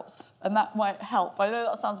about, and that might help. I know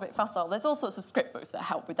that sounds a bit facile. There's all sorts of script books that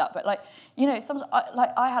help with that, but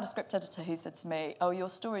I had a script editor who said to me, "Oh, your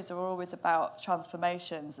stories are always about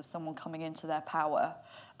transformations of someone coming into their power."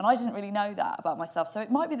 And I didn't really know that about myself. So it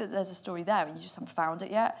might be that there's a story there and you just haven't found it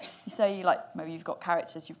yet. You say, maybe you've got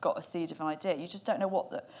characters, you've got a seed of an idea. You just don't know what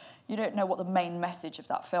the main message of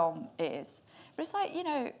that film is. But it's like,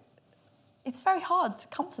 it's very hard to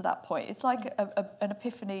come to that point. It's like an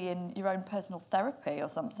epiphany in your own personal therapy or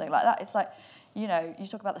something like that. It's like, you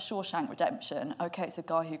talk about the Shawshank Redemption. Okay, it's a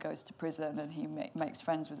guy who goes to prison and he makes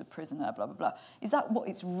friends with a prisoner, blah, blah, blah. Is that what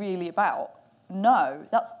it's really about? No,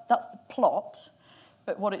 that's the plot.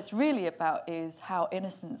 But what it's really about is how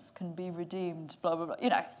innocence can be redeemed, blah, blah,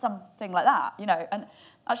 blah, something like that, and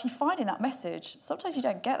actually finding that message, sometimes you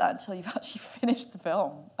don't get that until you've actually finished the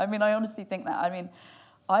film. I mean, I honestly think that. I mean,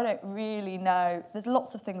 I don't really know. There's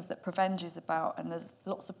lots of things that Prevenge's about, and there's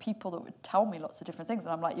lots of people that would tell me lots of different things,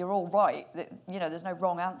 and I'm like, you're all right. There's no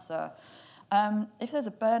wrong answer. If there's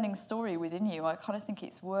a burning story within you, I kind of think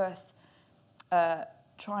it's worth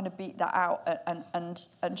trying to beat that out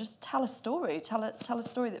and just tell a story. Tell a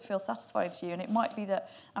story that feels satisfying to you. And it might be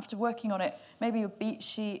that after working on it, maybe a beat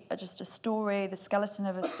sheet, just a story, the skeleton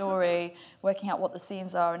of a story, working out what the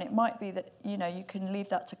scenes are. And it might be that, you can leave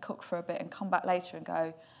that to cook for a bit and come back later and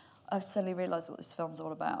go, I've suddenly realised what this film's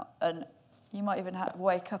all about. And you might even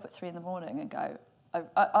wake up at 3 a.m. and go,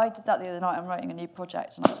 I did that the other night. I'm writing a new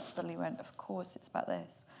project. And I just suddenly went, of course it's about this.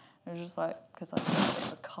 It was just like, because I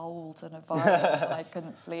had a cold and a virus and I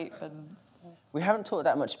couldn't sleep. And we haven't talked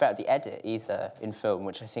that much about the edit either in film,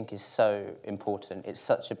 which I think is so important. It's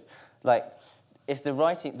such a, if the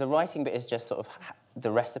writing bit is just sort of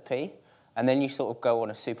the recipe, and then you sort of go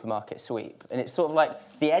on a supermarket sweep, and it's sort of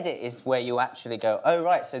like the edit is where you actually go, oh,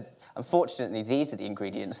 right, so unfortunately these are the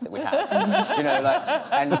ingredients that we have,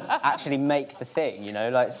 and actually make the thing,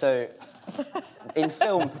 so in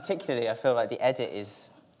film particularly, I feel like the edit is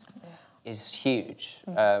huge.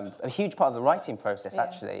 A huge part of the writing process,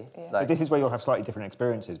 actually. Yeah. But this is where you'll have slightly different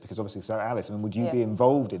experiences, because obviously, so Alice, would you be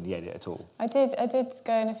involved in the edit at all? I did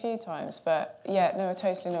go in a few times, but I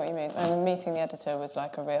totally know what you mean. And meeting the editor was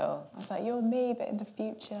like I was like, you're me, but in the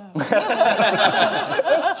future. It's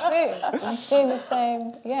true. It's doing the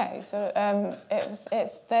same,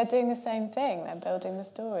 they're doing the same thing. They're building the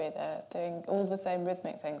story. They're doing all the same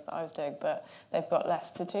rhythmic things that I was doing, but they've got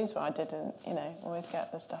less to choose from. I didn't, always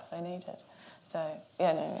get the stuff they needed. So,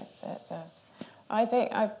 it's I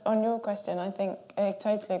think, on your question, I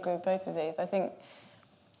totally agree with both of these. I think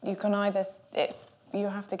you can you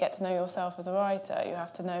have to get to know yourself as a writer. You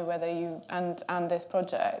have to know whether you, and this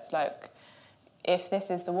project, if this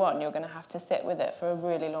is the one, you're going to have to sit with it for a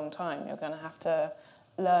really long time. You're going to have to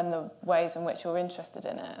learn the ways in which you're interested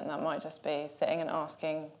in it, and that might just be sitting and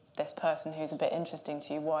asking this person who's a bit interesting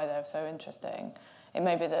to you why they're so interesting. It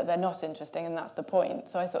may be that they're not interesting, and that's the point.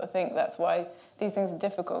 So I sort of think that's why these things are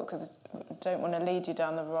difficult, because I don't want to lead you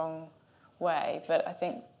down the wrong way. But I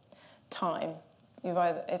think time. You're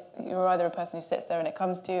either a person who sits there and it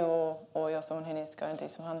comes to you, or you're someone who needs to go and do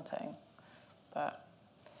some hunting. But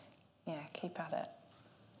keep at it.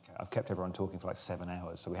 Okay, I've kept everyone talking for 7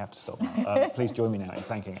 hours, so we have to stop now. Please join me now in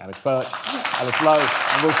thanking Alice Birch, Alice Lowe,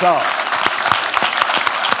 and Will Clark.